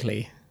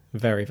vaguely.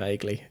 Very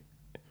vaguely.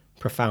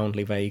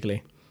 Profoundly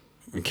vaguely.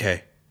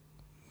 Okay.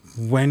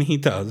 When he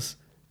does,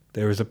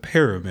 there is a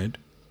pyramid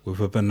with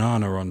a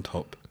banana on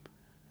top.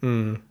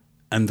 And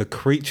the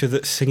creature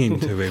that's singing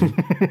to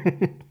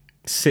him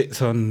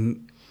sits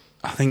on,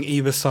 I think,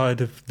 either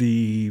side of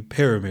the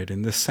pyramid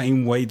in the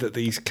same way that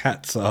these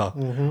cats are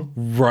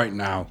right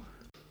now.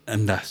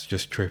 And that's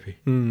just trippy.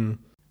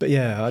 But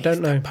yeah, I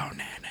don't know.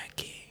 Banana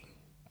King.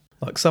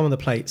 Like, some of the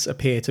plates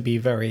appear to be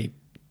very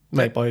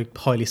made by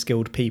highly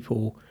skilled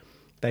people.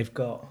 They've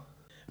got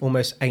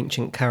almost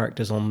ancient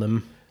characters on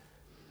them.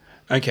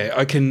 Okay,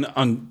 I can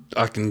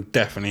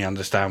definitely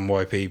understand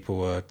why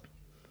people are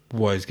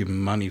always giving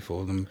money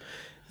for them.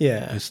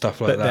 Yeah. And stuff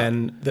like that. But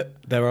then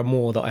there are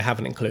more that I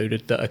haven't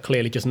included that are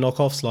clearly just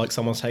knockoffs, like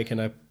someone's taken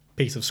a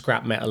piece of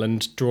scrap metal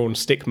and drawn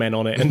stickmen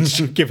on it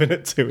and given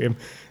it to him.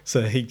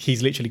 So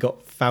he's literally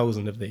got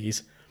thousands of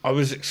these. I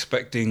was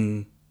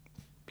expecting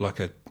like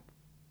a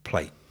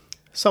plate.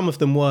 Some of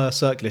them were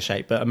circular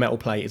shaped, but a metal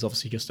plate is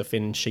obviously just a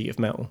thin sheet of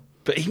metal.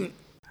 But even,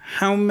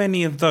 how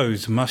many of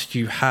those must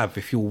you have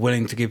if you're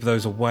willing to give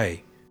those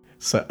away?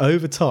 So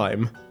over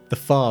time, the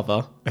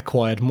father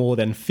acquired more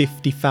than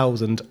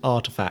 50,000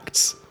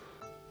 artifacts.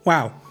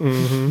 Wow.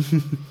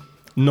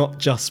 Not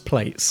just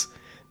plates.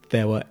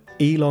 There were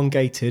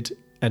elongated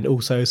and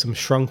also some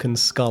shrunken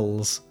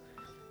skulls.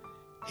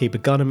 He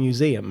begun a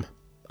museum.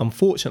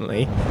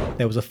 Unfortunately,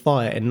 there was a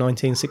fire in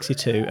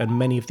 1962 and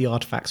many of the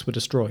artifacts were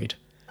destroyed.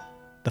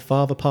 The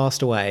father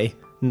passed away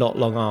not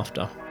long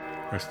after.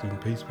 Rest in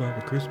peace,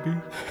 Father Crispy.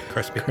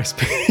 Crispy.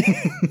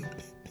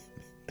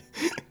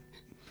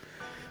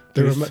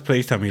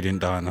 Please tell me you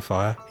didn't die in the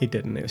fire. He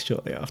didn't, it was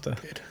shortly after.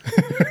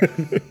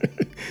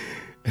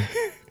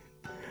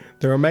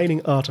 The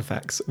remaining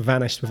artifacts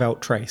vanished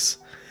without trace.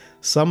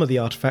 Some of the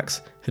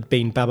artifacts had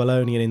been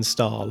Babylonian in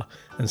style,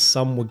 and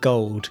some were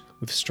gold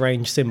with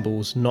strange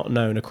symbols not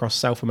known across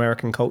South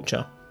American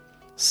culture.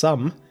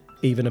 Some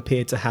even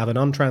appeared to have an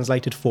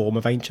untranslated form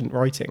of ancient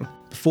writing.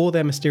 Before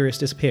their mysterious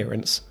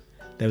disappearance,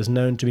 there was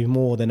known to be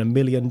more than $1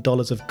 million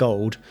of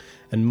gold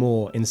and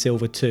more in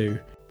silver too,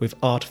 with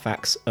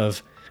artifacts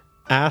of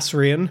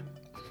Assyrian,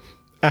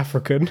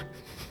 African,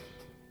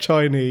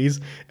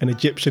 Chinese, and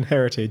Egyptian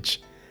heritage.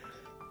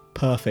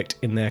 Perfect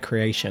in their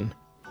creation.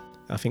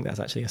 I think that's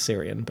actually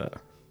Assyrian, but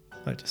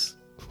I just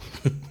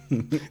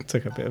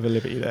took a bit of a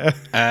liberty there.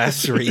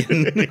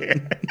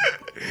 Assyrian.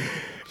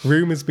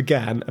 Rumours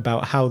began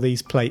about how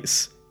these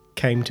plates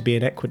came to be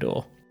in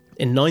Ecuador.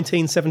 In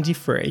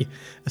 1973,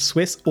 a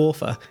Swiss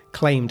author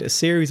claimed a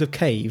series of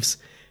caves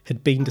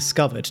had been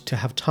discovered to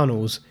have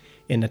tunnels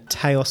in the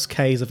Taos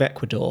Caves of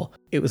Ecuador.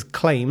 It was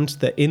claimed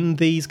that in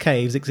these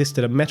caves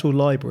existed a metal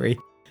library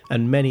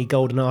and many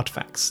golden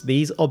artifacts.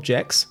 These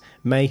objects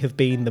may have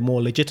been the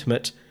more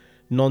legitimate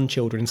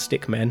non-children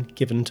stickmen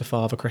given to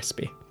Father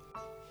Crespi.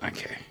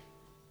 Okay.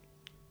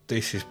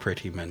 This is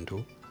pretty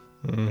mental.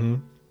 Mm-hmm.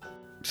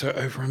 So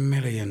over $1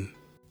 million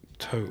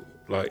total,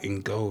 like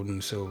in gold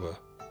and silver,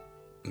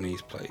 in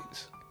these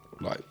plates.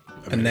 Like,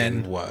 And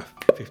then- worth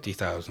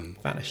 50,000.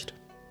 Vanished.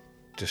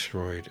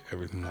 Destroyed,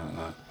 everything like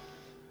that.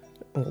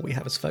 All we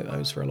have is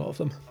photos for a lot of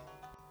them.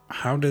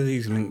 How do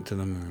these link to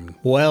the moon?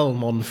 Well,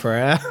 mon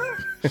frere.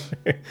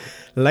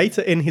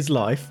 Later in his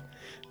life,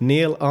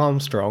 Neil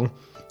Armstrong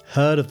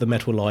heard of the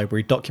metal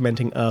library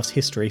documenting Earth's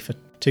history for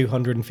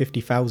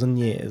 250,000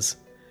 years.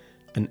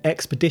 An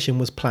expedition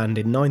was planned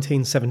in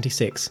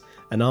 1976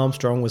 and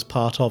Armstrong was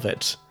part of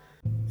it.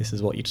 This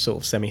is what you'd sort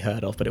of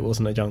semi-heard of, but it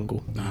wasn't a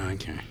jungle.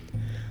 Okay.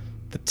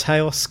 The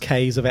Taos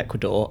Caves of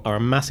Ecuador are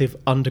a massive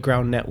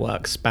underground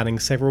network spanning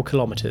several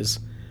kilometres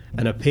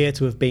and appear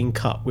to have been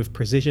cut with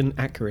precision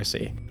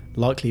accuracy,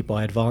 likely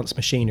by advanced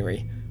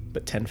machinery,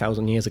 but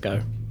 10,000 years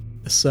ago.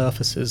 The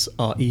surfaces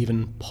are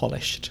even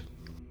polished.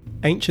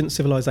 Ancient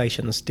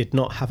civilizations did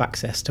not have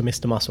access to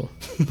Mr. Muscle.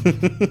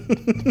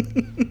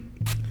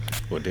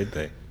 What did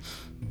they?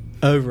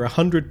 Over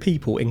 100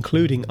 people,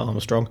 including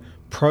Armstrong,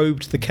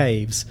 probed the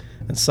caves,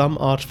 and some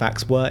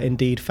artifacts were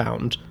indeed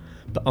found,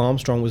 but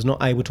Armstrong was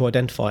not able to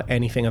identify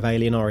anything of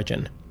alien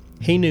origin.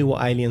 He knew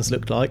what aliens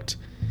looked like.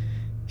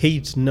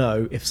 He'd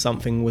know if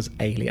something was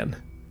alien.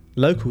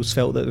 Locals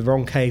felt that the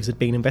wrong caves had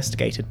been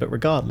investigated, but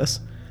regardless,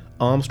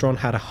 Armstrong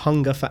had a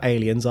hunger for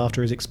aliens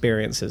after his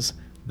experiences.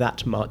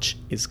 That much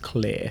is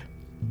clear.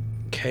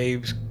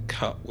 Caves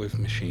cut with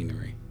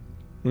machinery.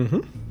 Mm-hmm.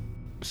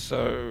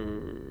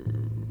 So...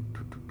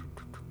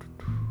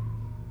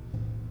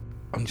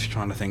 I'm just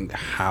trying to think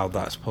how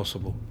that's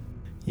possible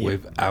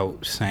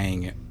without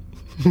saying it.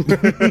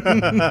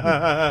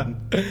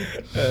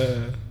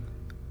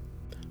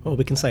 Well,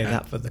 we can say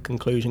that for the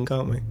conclusion,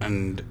 can't we?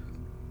 And...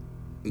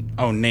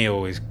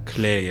 Neil is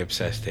clearly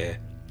obsessed here.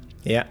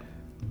 Yeah.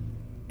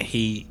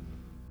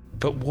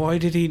 But why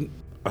did he...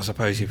 I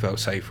suppose he felt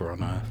safer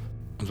on Earth.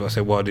 I was about to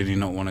say, why did he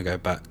not want to go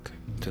back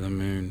to the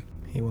moon?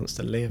 He wants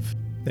to live.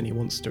 Then he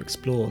wants to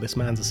explore. This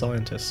man's a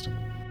scientist.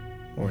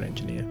 Or an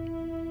engineer.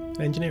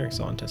 An engineering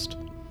scientist.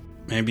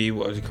 Maybe he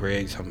wanted to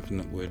create something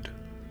that would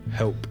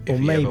help Or if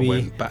he maybe ever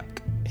went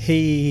back.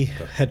 He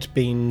had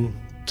been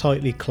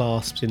tightly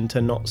clasped into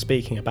not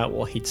speaking about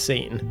what he'd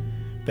seen,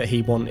 but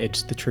he wanted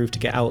the truth to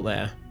get out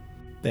there.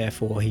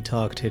 Therefore, he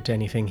targeted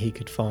anything he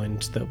could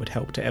find that would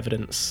help to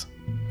evidence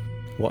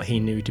what he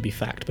knew to be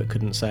fact but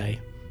couldn't say.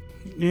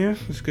 Yeah,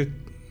 that's good.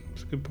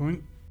 That's a good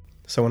point.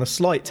 So on a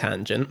slight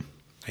tangent...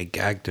 They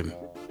gagged him.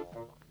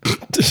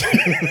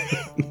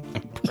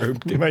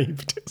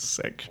 Made it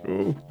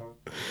sexual.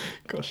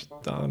 Gosh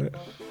darn it.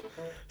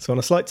 So on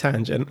a slight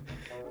tangent,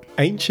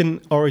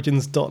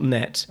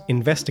 AncientOrigins.net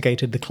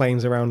investigated the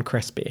claims around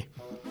Crespi.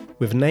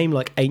 With a name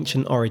like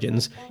Ancient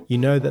Origins, you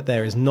know that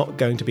there is not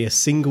going to be a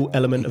single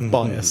element of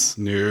bias.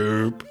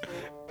 Nope.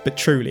 But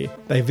truly,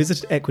 they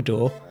visited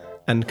Ecuador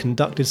and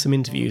conducted some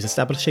interviews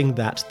establishing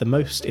that the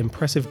most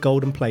impressive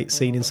golden plates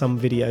seen in some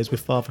videos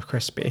with Father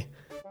Crespi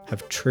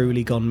have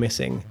truly gone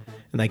missing,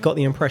 and they got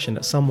the impression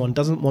that someone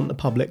doesn't want the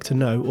public to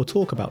know or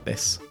talk about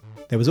this.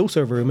 There was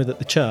also a rumour that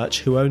the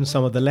church, who owns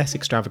some of the less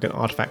extravagant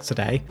artefacts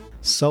today,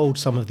 sold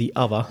some of the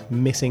other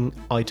missing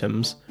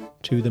items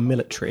to the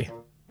military.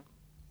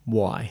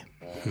 Why?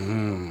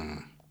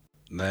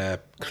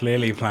 They're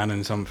clearly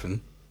planning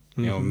something.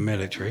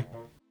 Military.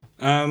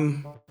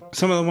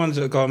 Some of the ones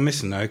that got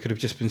missing, though, could have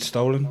just been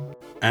stolen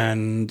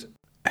and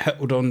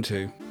held on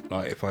to.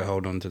 Like, if I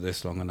hold on to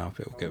this long enough,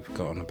 it will get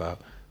forgotten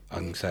about. I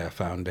can say I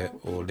found it,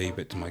 or leave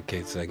it to my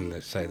kids. They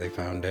can say they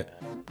found it,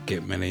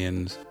 get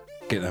millions,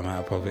 get them out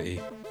of poverty,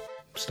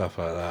 stuff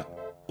like that.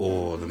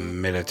 Or the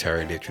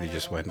military literally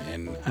just went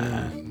in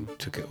and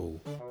took it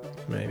all.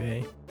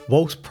 Maybe.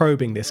 Whilst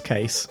probing this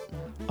case,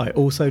 I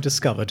also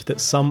discovered that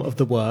some of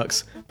the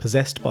works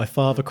possessed by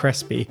Father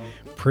Crespi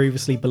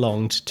previously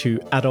belonged to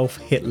Adolf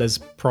Hitler's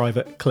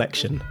private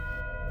collection.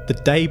 The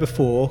day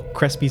before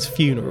Crespi's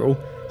funeral,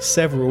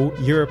 several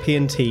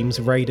European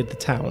teams raided the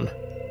town.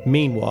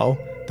 Meanwhile,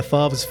 the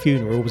father's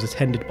funeral was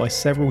attended by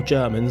several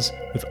Germans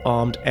with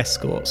armed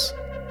escorts.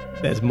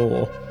 There's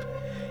more.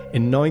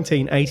 In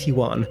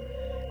 1981,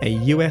 a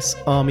US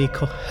Army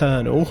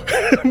colonel...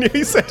 I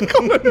nearly said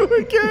colonel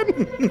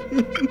again!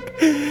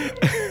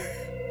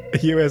 A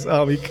US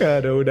Army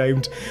colonel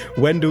named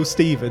Wendell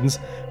Stevens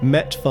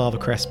met Father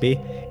Crespi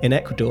in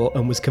Ecuador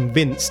and was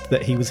convinced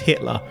that he was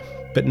Hitler,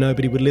 but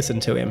nobody would listen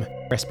to him.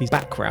 Crespi's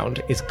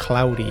background is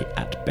cloudy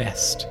at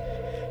best.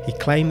 He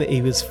claimed that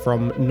he was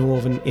from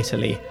northern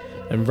Italy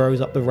and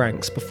rose up the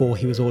ranks before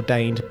he was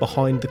ordained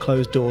behind the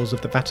closed doors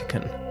of the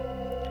Vatican.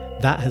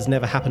 That has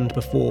never happened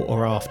before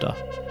or after.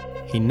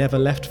 He never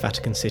left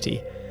Vatican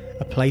City,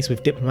 a place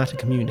with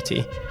diplomatic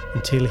immunity,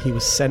 until he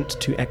was sent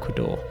to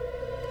Ecuador.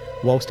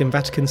 Whilst in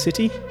Vatican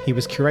City, he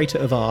was curator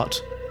of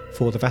art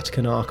for the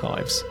Vatican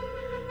Archives.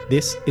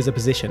 This is a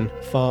position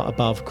far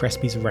above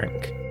Crespi's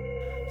rank.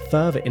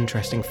 Further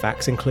interesting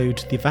facts include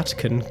the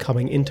Vatican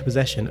coming into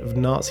possession of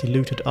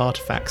Nazi-looted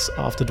artefacts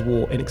after the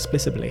war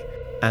inexplicably,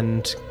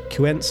 and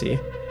Cuenca,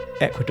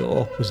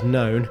 Ecuador, was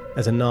known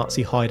as a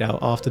Nazi hideout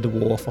after the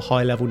war for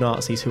high-level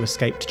Nazis who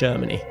escaped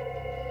Germany.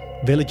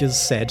 Villagers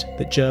said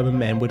that German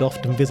men would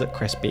often visit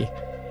Crespi.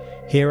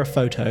 Here are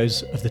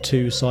photos of the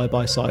two side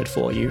by side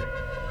for you.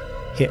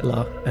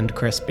 Hitler and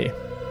Crespi.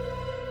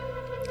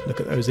 Look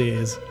at those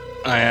ears.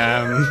 I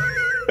am.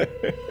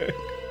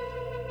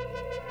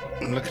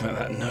 I'm looking at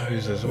that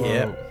nose as well.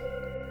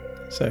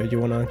 Yep. So do you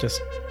want to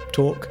just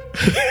talk?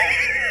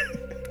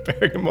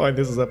 Bearing in mind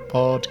this is a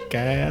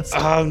podcast.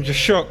 I'm just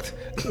shocked.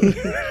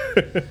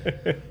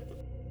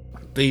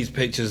 These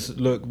pictures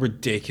look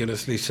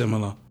ridiculously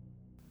similar.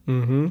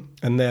 Mm-hmm.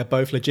 And they're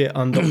both legit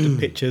undoctored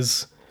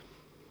pictures.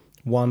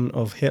 One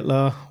of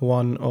Hitler,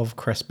 one of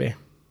Crespi.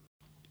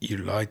 You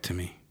lied to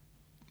me.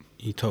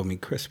 You told me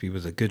Crespi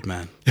was a good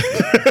man.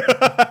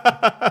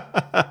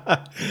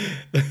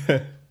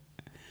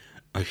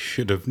 I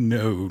should have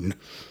known.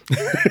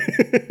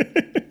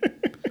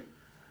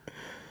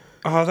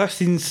 Oh,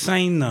 that's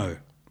insane, though.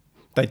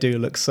 They do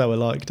look so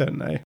alike, don't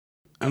they?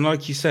 And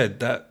like you said,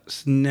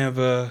 that's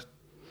never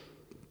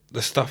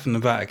the stuff in the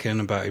Vatican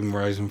about him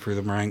rising through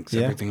the ranks,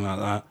 everything like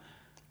that.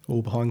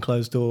 All behind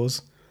closed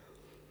doors.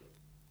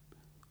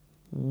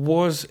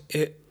 Was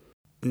it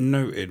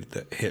noted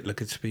that Hitler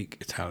could speak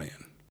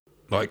Italian?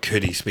 Like,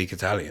 could he speak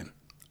Italian?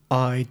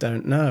 I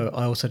don't know.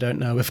 I also don't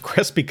know if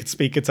Crespi could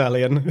speak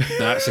Italian.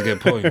 That's a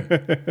good point.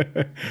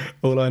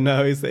 All I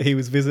know is that he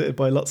was visited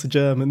by lots of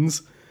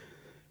Germans.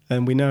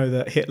 And we know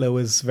that Hitler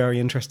was very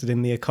interested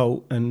in the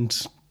occult and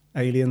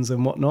aliens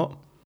and whatnot.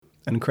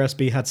 And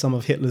Crespi had some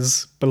of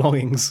Hitler's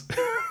belongings.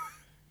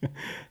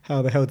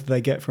 How the hell did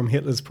they get from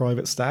Hitler's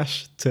private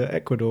stash to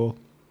Ecuador?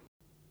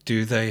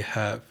 Do they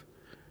have...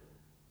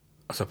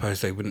 I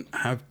suppose they wouldn't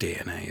have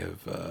DNA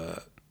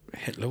of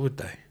Hitler, would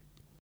they?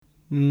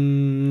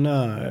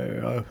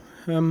 No.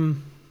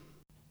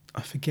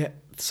 I forget.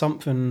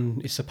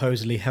 Something is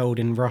supposedly held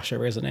in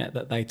Russia, isn't it,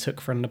 that they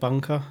took from the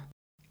bunker?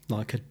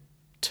 Like a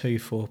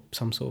tooth or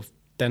some sort of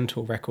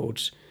dental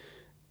record.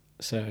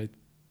 So,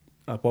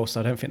 whilst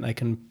I don't think they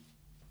can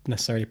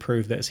necessarily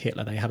prove that it's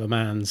Hitler, they have a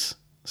man's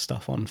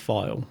stuff on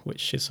file,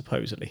 which is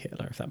supposedly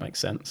Hitler, if that makes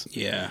sense.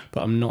 Yeah.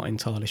 But I'm not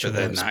entirely sure. But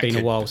then It's been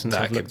a while since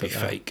I've looked at that. That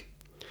could be fake.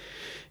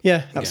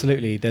 Yeah,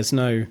 absolutely. There's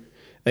no...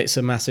 It's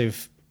a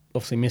massive,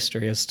 obviously,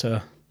 mystery as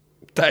to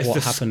That is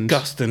what happened.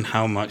 disgusting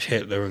how much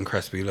Hitler and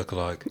Crespi look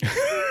alike.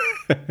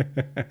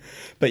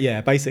 But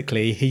yeah,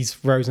 basically,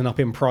 he's risen up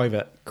in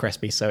private,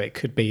 Crespi, so it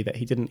could be that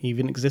he didn't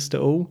even exist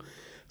at all.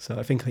 So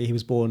I think he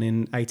was born in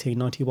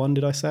 1891,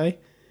 did I say?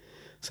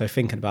 So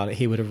thinking about it,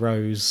 he would have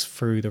rose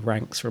through the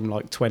ranks from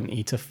like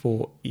 20 to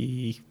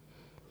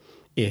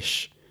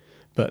 40-ish.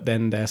 But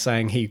then they're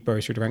saying he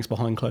rose through the ranks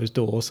behind closed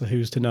doors, so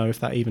who's to know if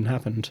that even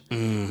happened?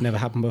 Never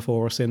happened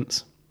before or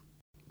since.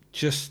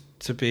 Just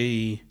to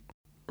be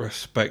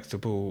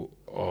respectable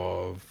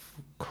of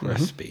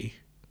Crespi,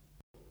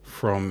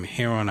 from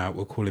here on out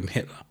we'll call him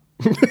Hitler.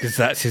 Because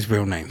that's his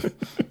real name.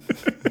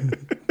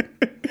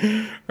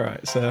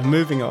 Right, so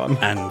moving on.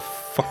 And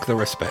fuck the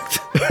respect.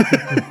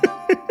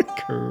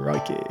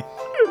 Crikey.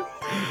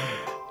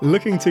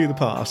 Looking to the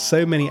past,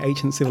 so many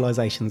ancient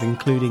civilizations,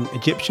 including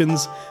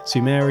Egyptians,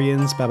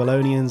 Sumerians,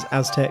 Babylonians,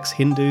 Aztecs,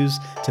 Hindus,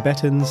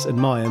 Tibetans, and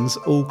Mayans,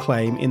 all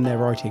claim in their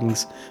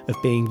writings of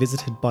being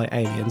visited by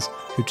aliens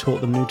who taught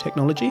them new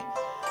technology.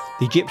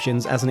 The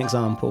Egyptians, as an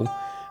example,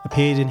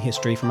 appeared in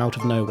history from out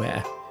of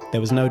nowhere. There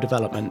was no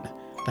development.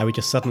 They were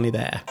just suddenly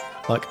there.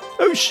 Like,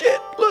 oh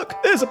shit, look,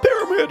 there's a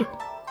pyramid!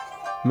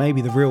 Maybe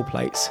the real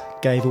plates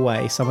gave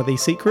away some of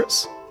these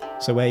secrets.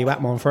 So where you at,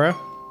 Monfrere?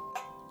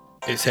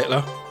 It's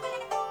Hitler.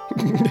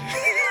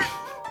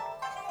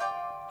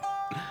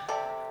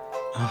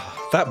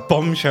 That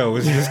bombshell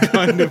was just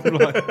kind of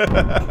like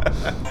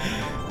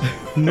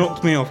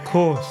knocked me off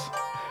course.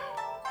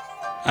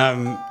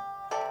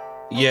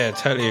 Yeah,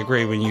 totally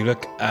agree. When you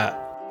look at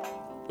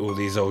all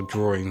these old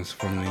drawings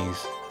from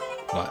these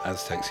like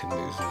Aztecs,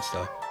 Hindus and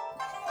stuff,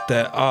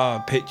 there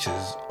are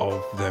pictures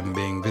of them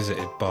being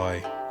visited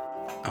by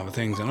other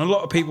things, and a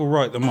lot of people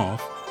write them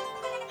off.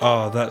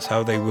 Oh, that's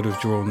how they would have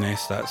drawn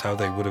this, that's how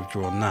they would have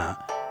drawn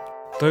that.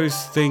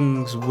 Those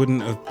things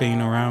wouldn't have been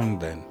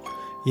around then.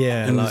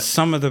 Yeah, And like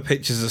some of the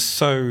pictures are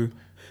so...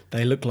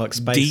 they look like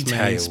spacemen,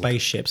 detailed.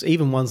 spaceships,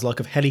 even ones like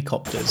of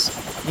helicopters.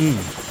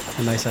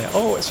 And they say,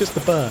 oh, it's just a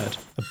bird.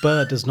 A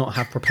bird does not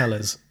have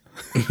propellers.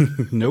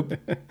 Nope.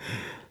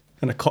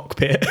 And a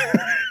cockpit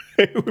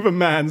with a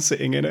man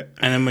sitting in it.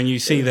 And then when you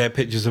see their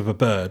pictures of a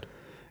bird,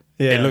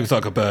 Yeah, it looks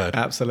like a bird.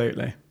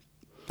 absolutely.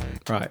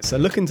 Right, so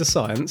looking to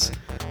science,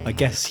 I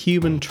guess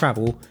human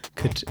travel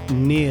could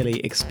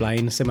nearly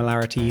explain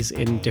similarities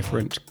in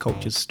different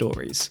cultures'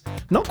 stories.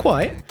 Not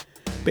quite,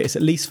 but it's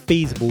at least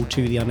feasible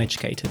to the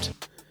uneducated.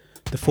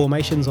 The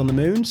formations on the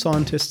moon,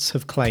 scientists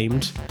have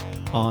claimed,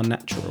 are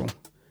natural,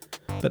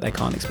 but they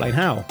can't explain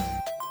how.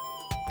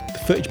 The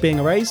footage being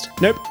erased?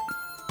 Nope.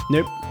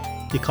 Nope.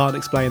 You can't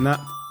explain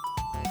that.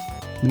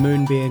 The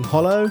moon being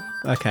hollow?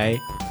 Okay.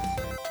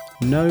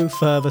 No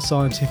further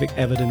scientific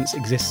evidence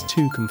exists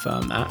to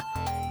confirm that.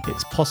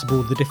 It's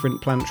possible the different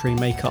planetary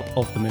makeup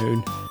of the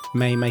moon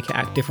may make it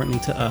act differently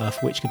to Earth,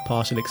 which could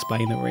partially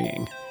explain the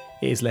ringing.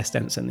 It is less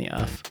dense than the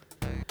Earth.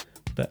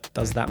 But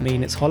does that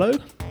mean it's hollow?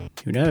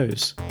 Who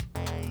knows?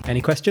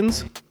 Any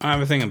questions? I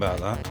have a thing about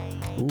that.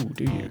 Ooh,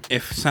 do you?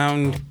 If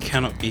sound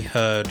cannot be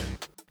heard,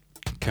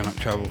 cannot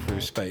travel through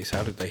space,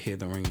 how did they hear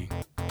the ringing?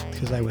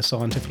 Because they were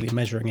scientifically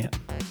measuring it.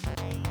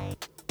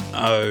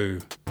 Oh,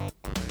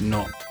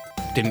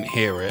 didn't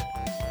hear it.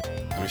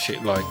 Or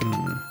shit, like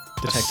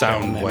Detected it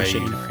sound on their wave.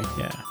 machinery,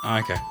 yeah.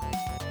 Okay.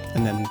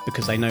 And then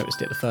because they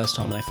noticed it the first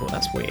time and they thought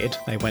that's weird,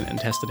 they went and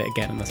tested it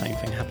again and the same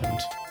thing happened.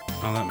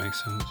 Oh, that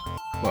makes sense.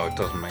 Well, it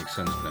doesn't make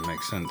sense, but it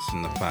makes sense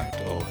in the fact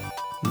of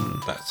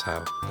that's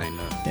how they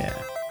know.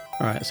 Yeah.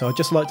 Alright, so I'd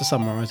just like to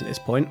summarise at this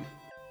point.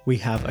 We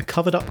have a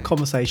covered up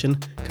conversation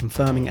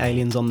confirming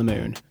aliens on the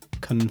moon.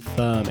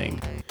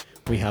 Confirming.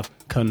 We have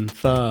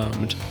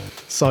confirmed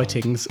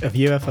sightings of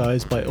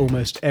UFOs by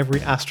almost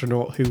every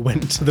astronaut who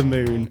went to the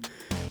moon.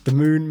 The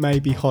moon may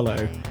be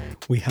hollow.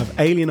 We have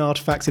alien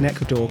artifacts in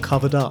Ecuador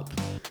covered up.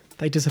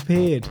 They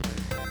disappeared.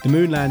 The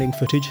moon landing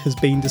footage has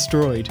been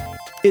destroyed.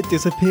 It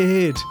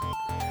disappeared.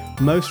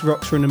 Most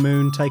rocks from the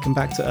moon taken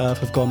back to Earth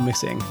have gone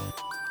missing.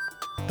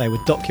 They were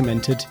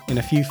documented in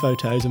a few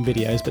photos and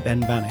videos but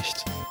then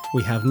vanished.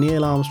 We have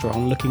Neil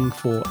Armstrong looking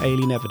for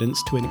alien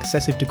evidence to an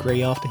excessive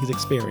degree after his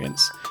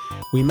experience.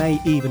 We may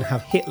even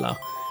have Hitler,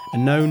 a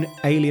known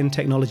alien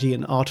technology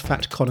and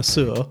artifact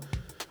connoisseur,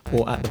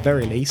 or at the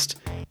very least,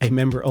 a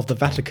member of the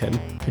Vatican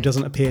who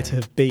doesn't appear to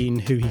have been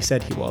who he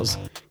said he was,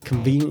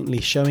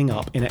 conveniently showing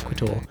up in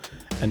Ecuador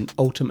and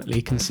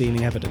ultimately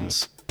concealing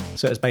evidence.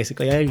 So it's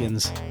basically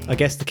aliens. I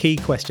guess the key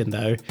question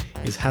though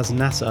is, has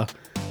NASA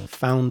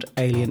found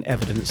alien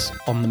evidence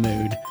on the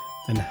moon,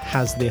 and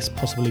has this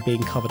possibly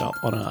been covered up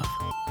on Earth?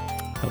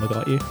 Have I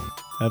got you?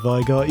 Have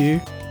I got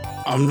you?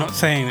 I'm not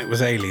saying it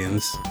was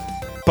aliens,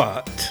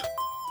 but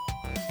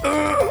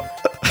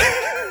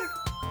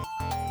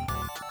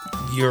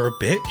you're a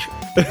bitch.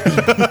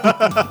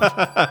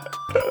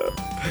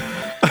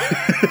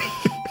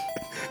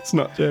 It's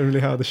not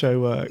generally how the show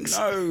works.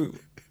 No,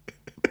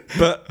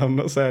 but I'm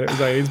not saying it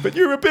was aliens, but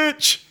you're a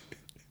bitch.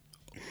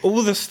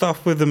 all the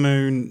stuff with the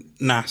moon,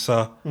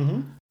 NASA,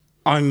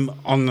 I'm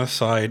on the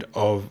side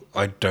of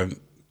I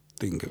don't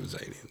think it was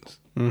aliens.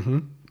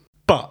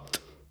 But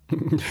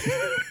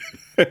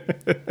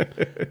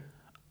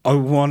I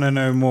want to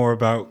know more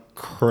about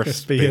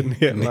Crispy and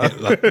Hitler.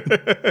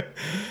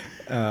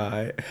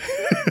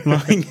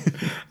 Like,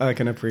 I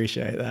can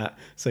appreciate that.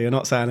 So you're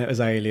not saying it was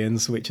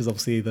aliens, which is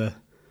obviously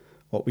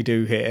what we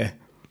do here,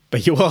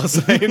 but you are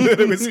saying that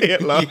it was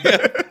Hitler.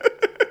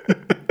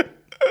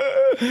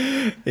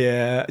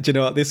 Yeah, do you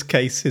know what? This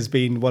case has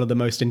been one of the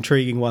most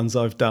intriguing ones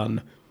I've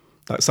done.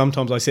 Like,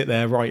 sometimes I sit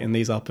there writing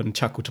these up and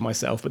chuckle to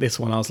myself, but this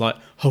one I was like,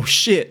 oh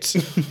shit,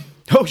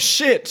 oh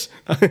shit.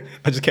 I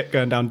just kept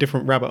going down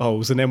different rabbit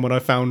holes, and then when I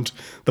found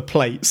the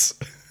plates,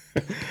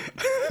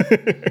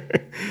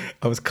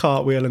 I was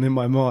cartwheeling in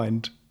my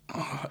mind.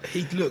 oh,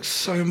 he looks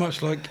so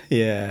much like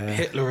Yeah.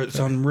 Hitler. It's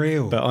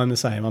unreal. But I'm the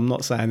same. I'm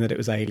not saying that it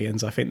was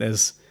aliens. I think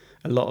there's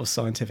a lot of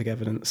scientific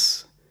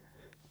evidence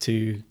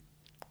to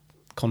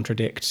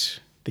contradict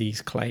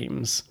these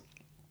claims.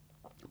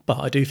 But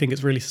I do think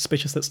it's really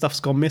suspicious that stuff's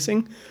gone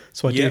missing.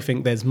 So I do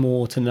think there's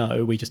more to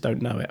know. We just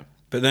don't know it.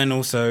 But then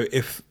also,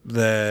 if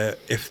the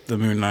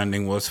moon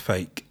landing was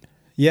fake,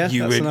 Yeah,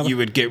 you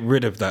would get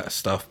rid of that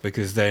stuff,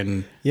 because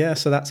then Yeah,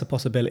 so that's a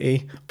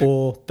possibility.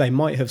 Or they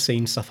might have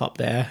seen stuff up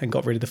there and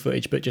got rid of the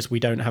footage, but just we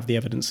don't have the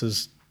evidence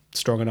as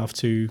strong enough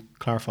to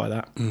clarify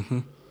that.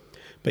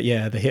 But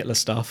yeah, the Hitler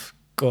stuff.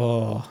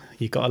 Oh,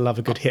 you got to love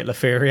a good Hitler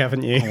theory,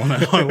 haven't you?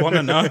 I want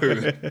to know.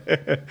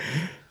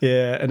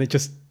 Yeah, and it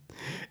just,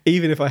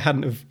 even if I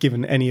hadn't have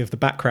given any of the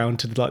background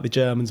to the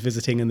Germans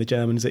visiting and the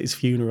Germans at his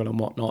funeral and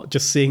whatnot,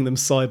 just seeing them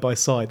side by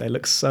side, they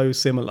look so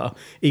similar.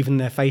 Even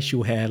their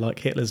facial hair, like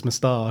Hitler's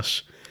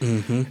moustache.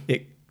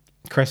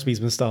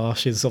 Cresby's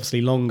moustache is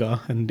obviously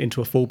longer and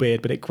into a full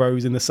beard, but it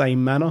grows in the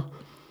same manner.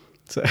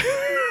 So,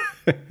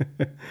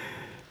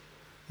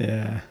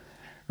 yeah.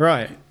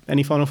 Right.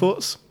 Any final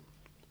thoughts?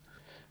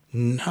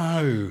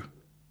 No,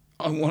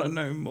 I want to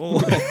know more.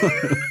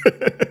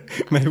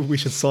 Maybe we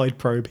should side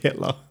probe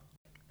Hitler.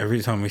 Every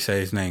time we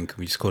say his name, can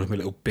we just call him a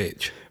little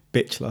bitch?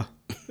 Bitchler.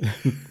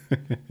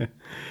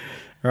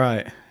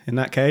 Right. In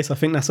that case, I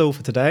think that's all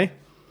for today.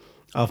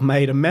 I've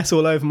made a mess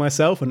all over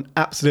myself and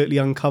absolutely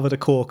uncovered a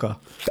corker.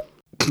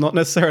 Not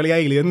necessarily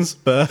aliens,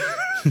 but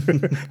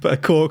but a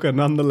corker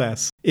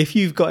nonetheless. If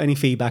you've got any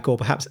feedback or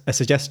perhaps a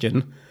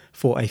suggestion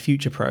for a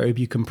future probe,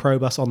 you can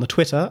probe us on the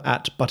Twitter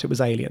at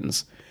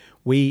ButItWasAliens.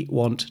 We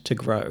want to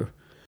grow.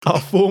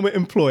 Our former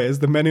employers,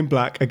 the Men in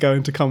Black, are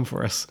going to come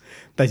for us.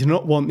 They do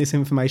not want this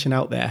information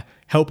out there.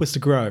 Help us to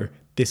grow.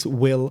 This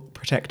will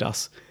protect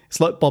us. It's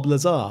like Bob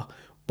Lazar.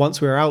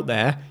 Once we were out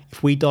there,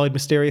 if we died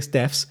mysterious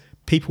deaths,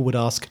 people would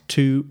ask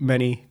too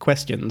many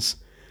questions.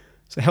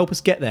 So help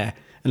us get there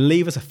and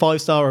leave us a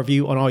 5-star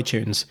review on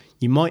iTunes.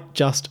 You might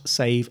just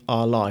save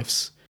our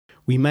lives.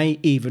 We may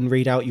even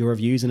read out your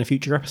reviews in a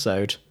future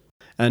episode.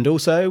 And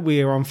also,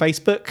 we are on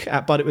Facebook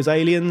at But It Was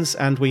Aliens,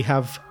 and we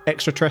have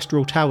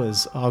Extraterrestrial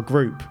Towers, our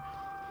group.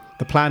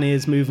 The plan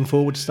is, moving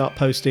forward, to start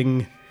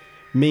posting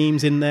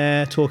memes in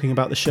there, talking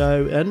about the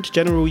show, and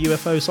general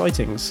UFO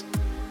sightings.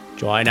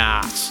 Join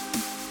us!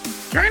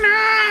 Join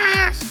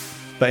us!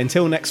 But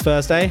until next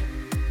Thursday,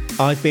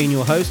 I've been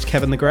your host,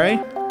 Kevin the Grey.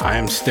 I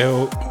am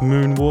still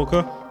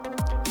Moonwalker.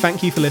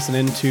 Thank you for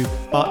listening to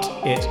But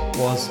It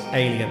Was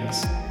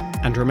Aliens.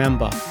 And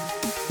remember,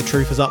 the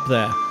truth is up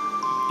there.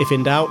 If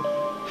in doubt,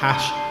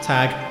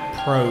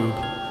 #probe.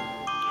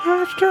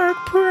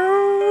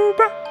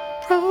 #probe.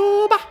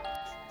 Probe.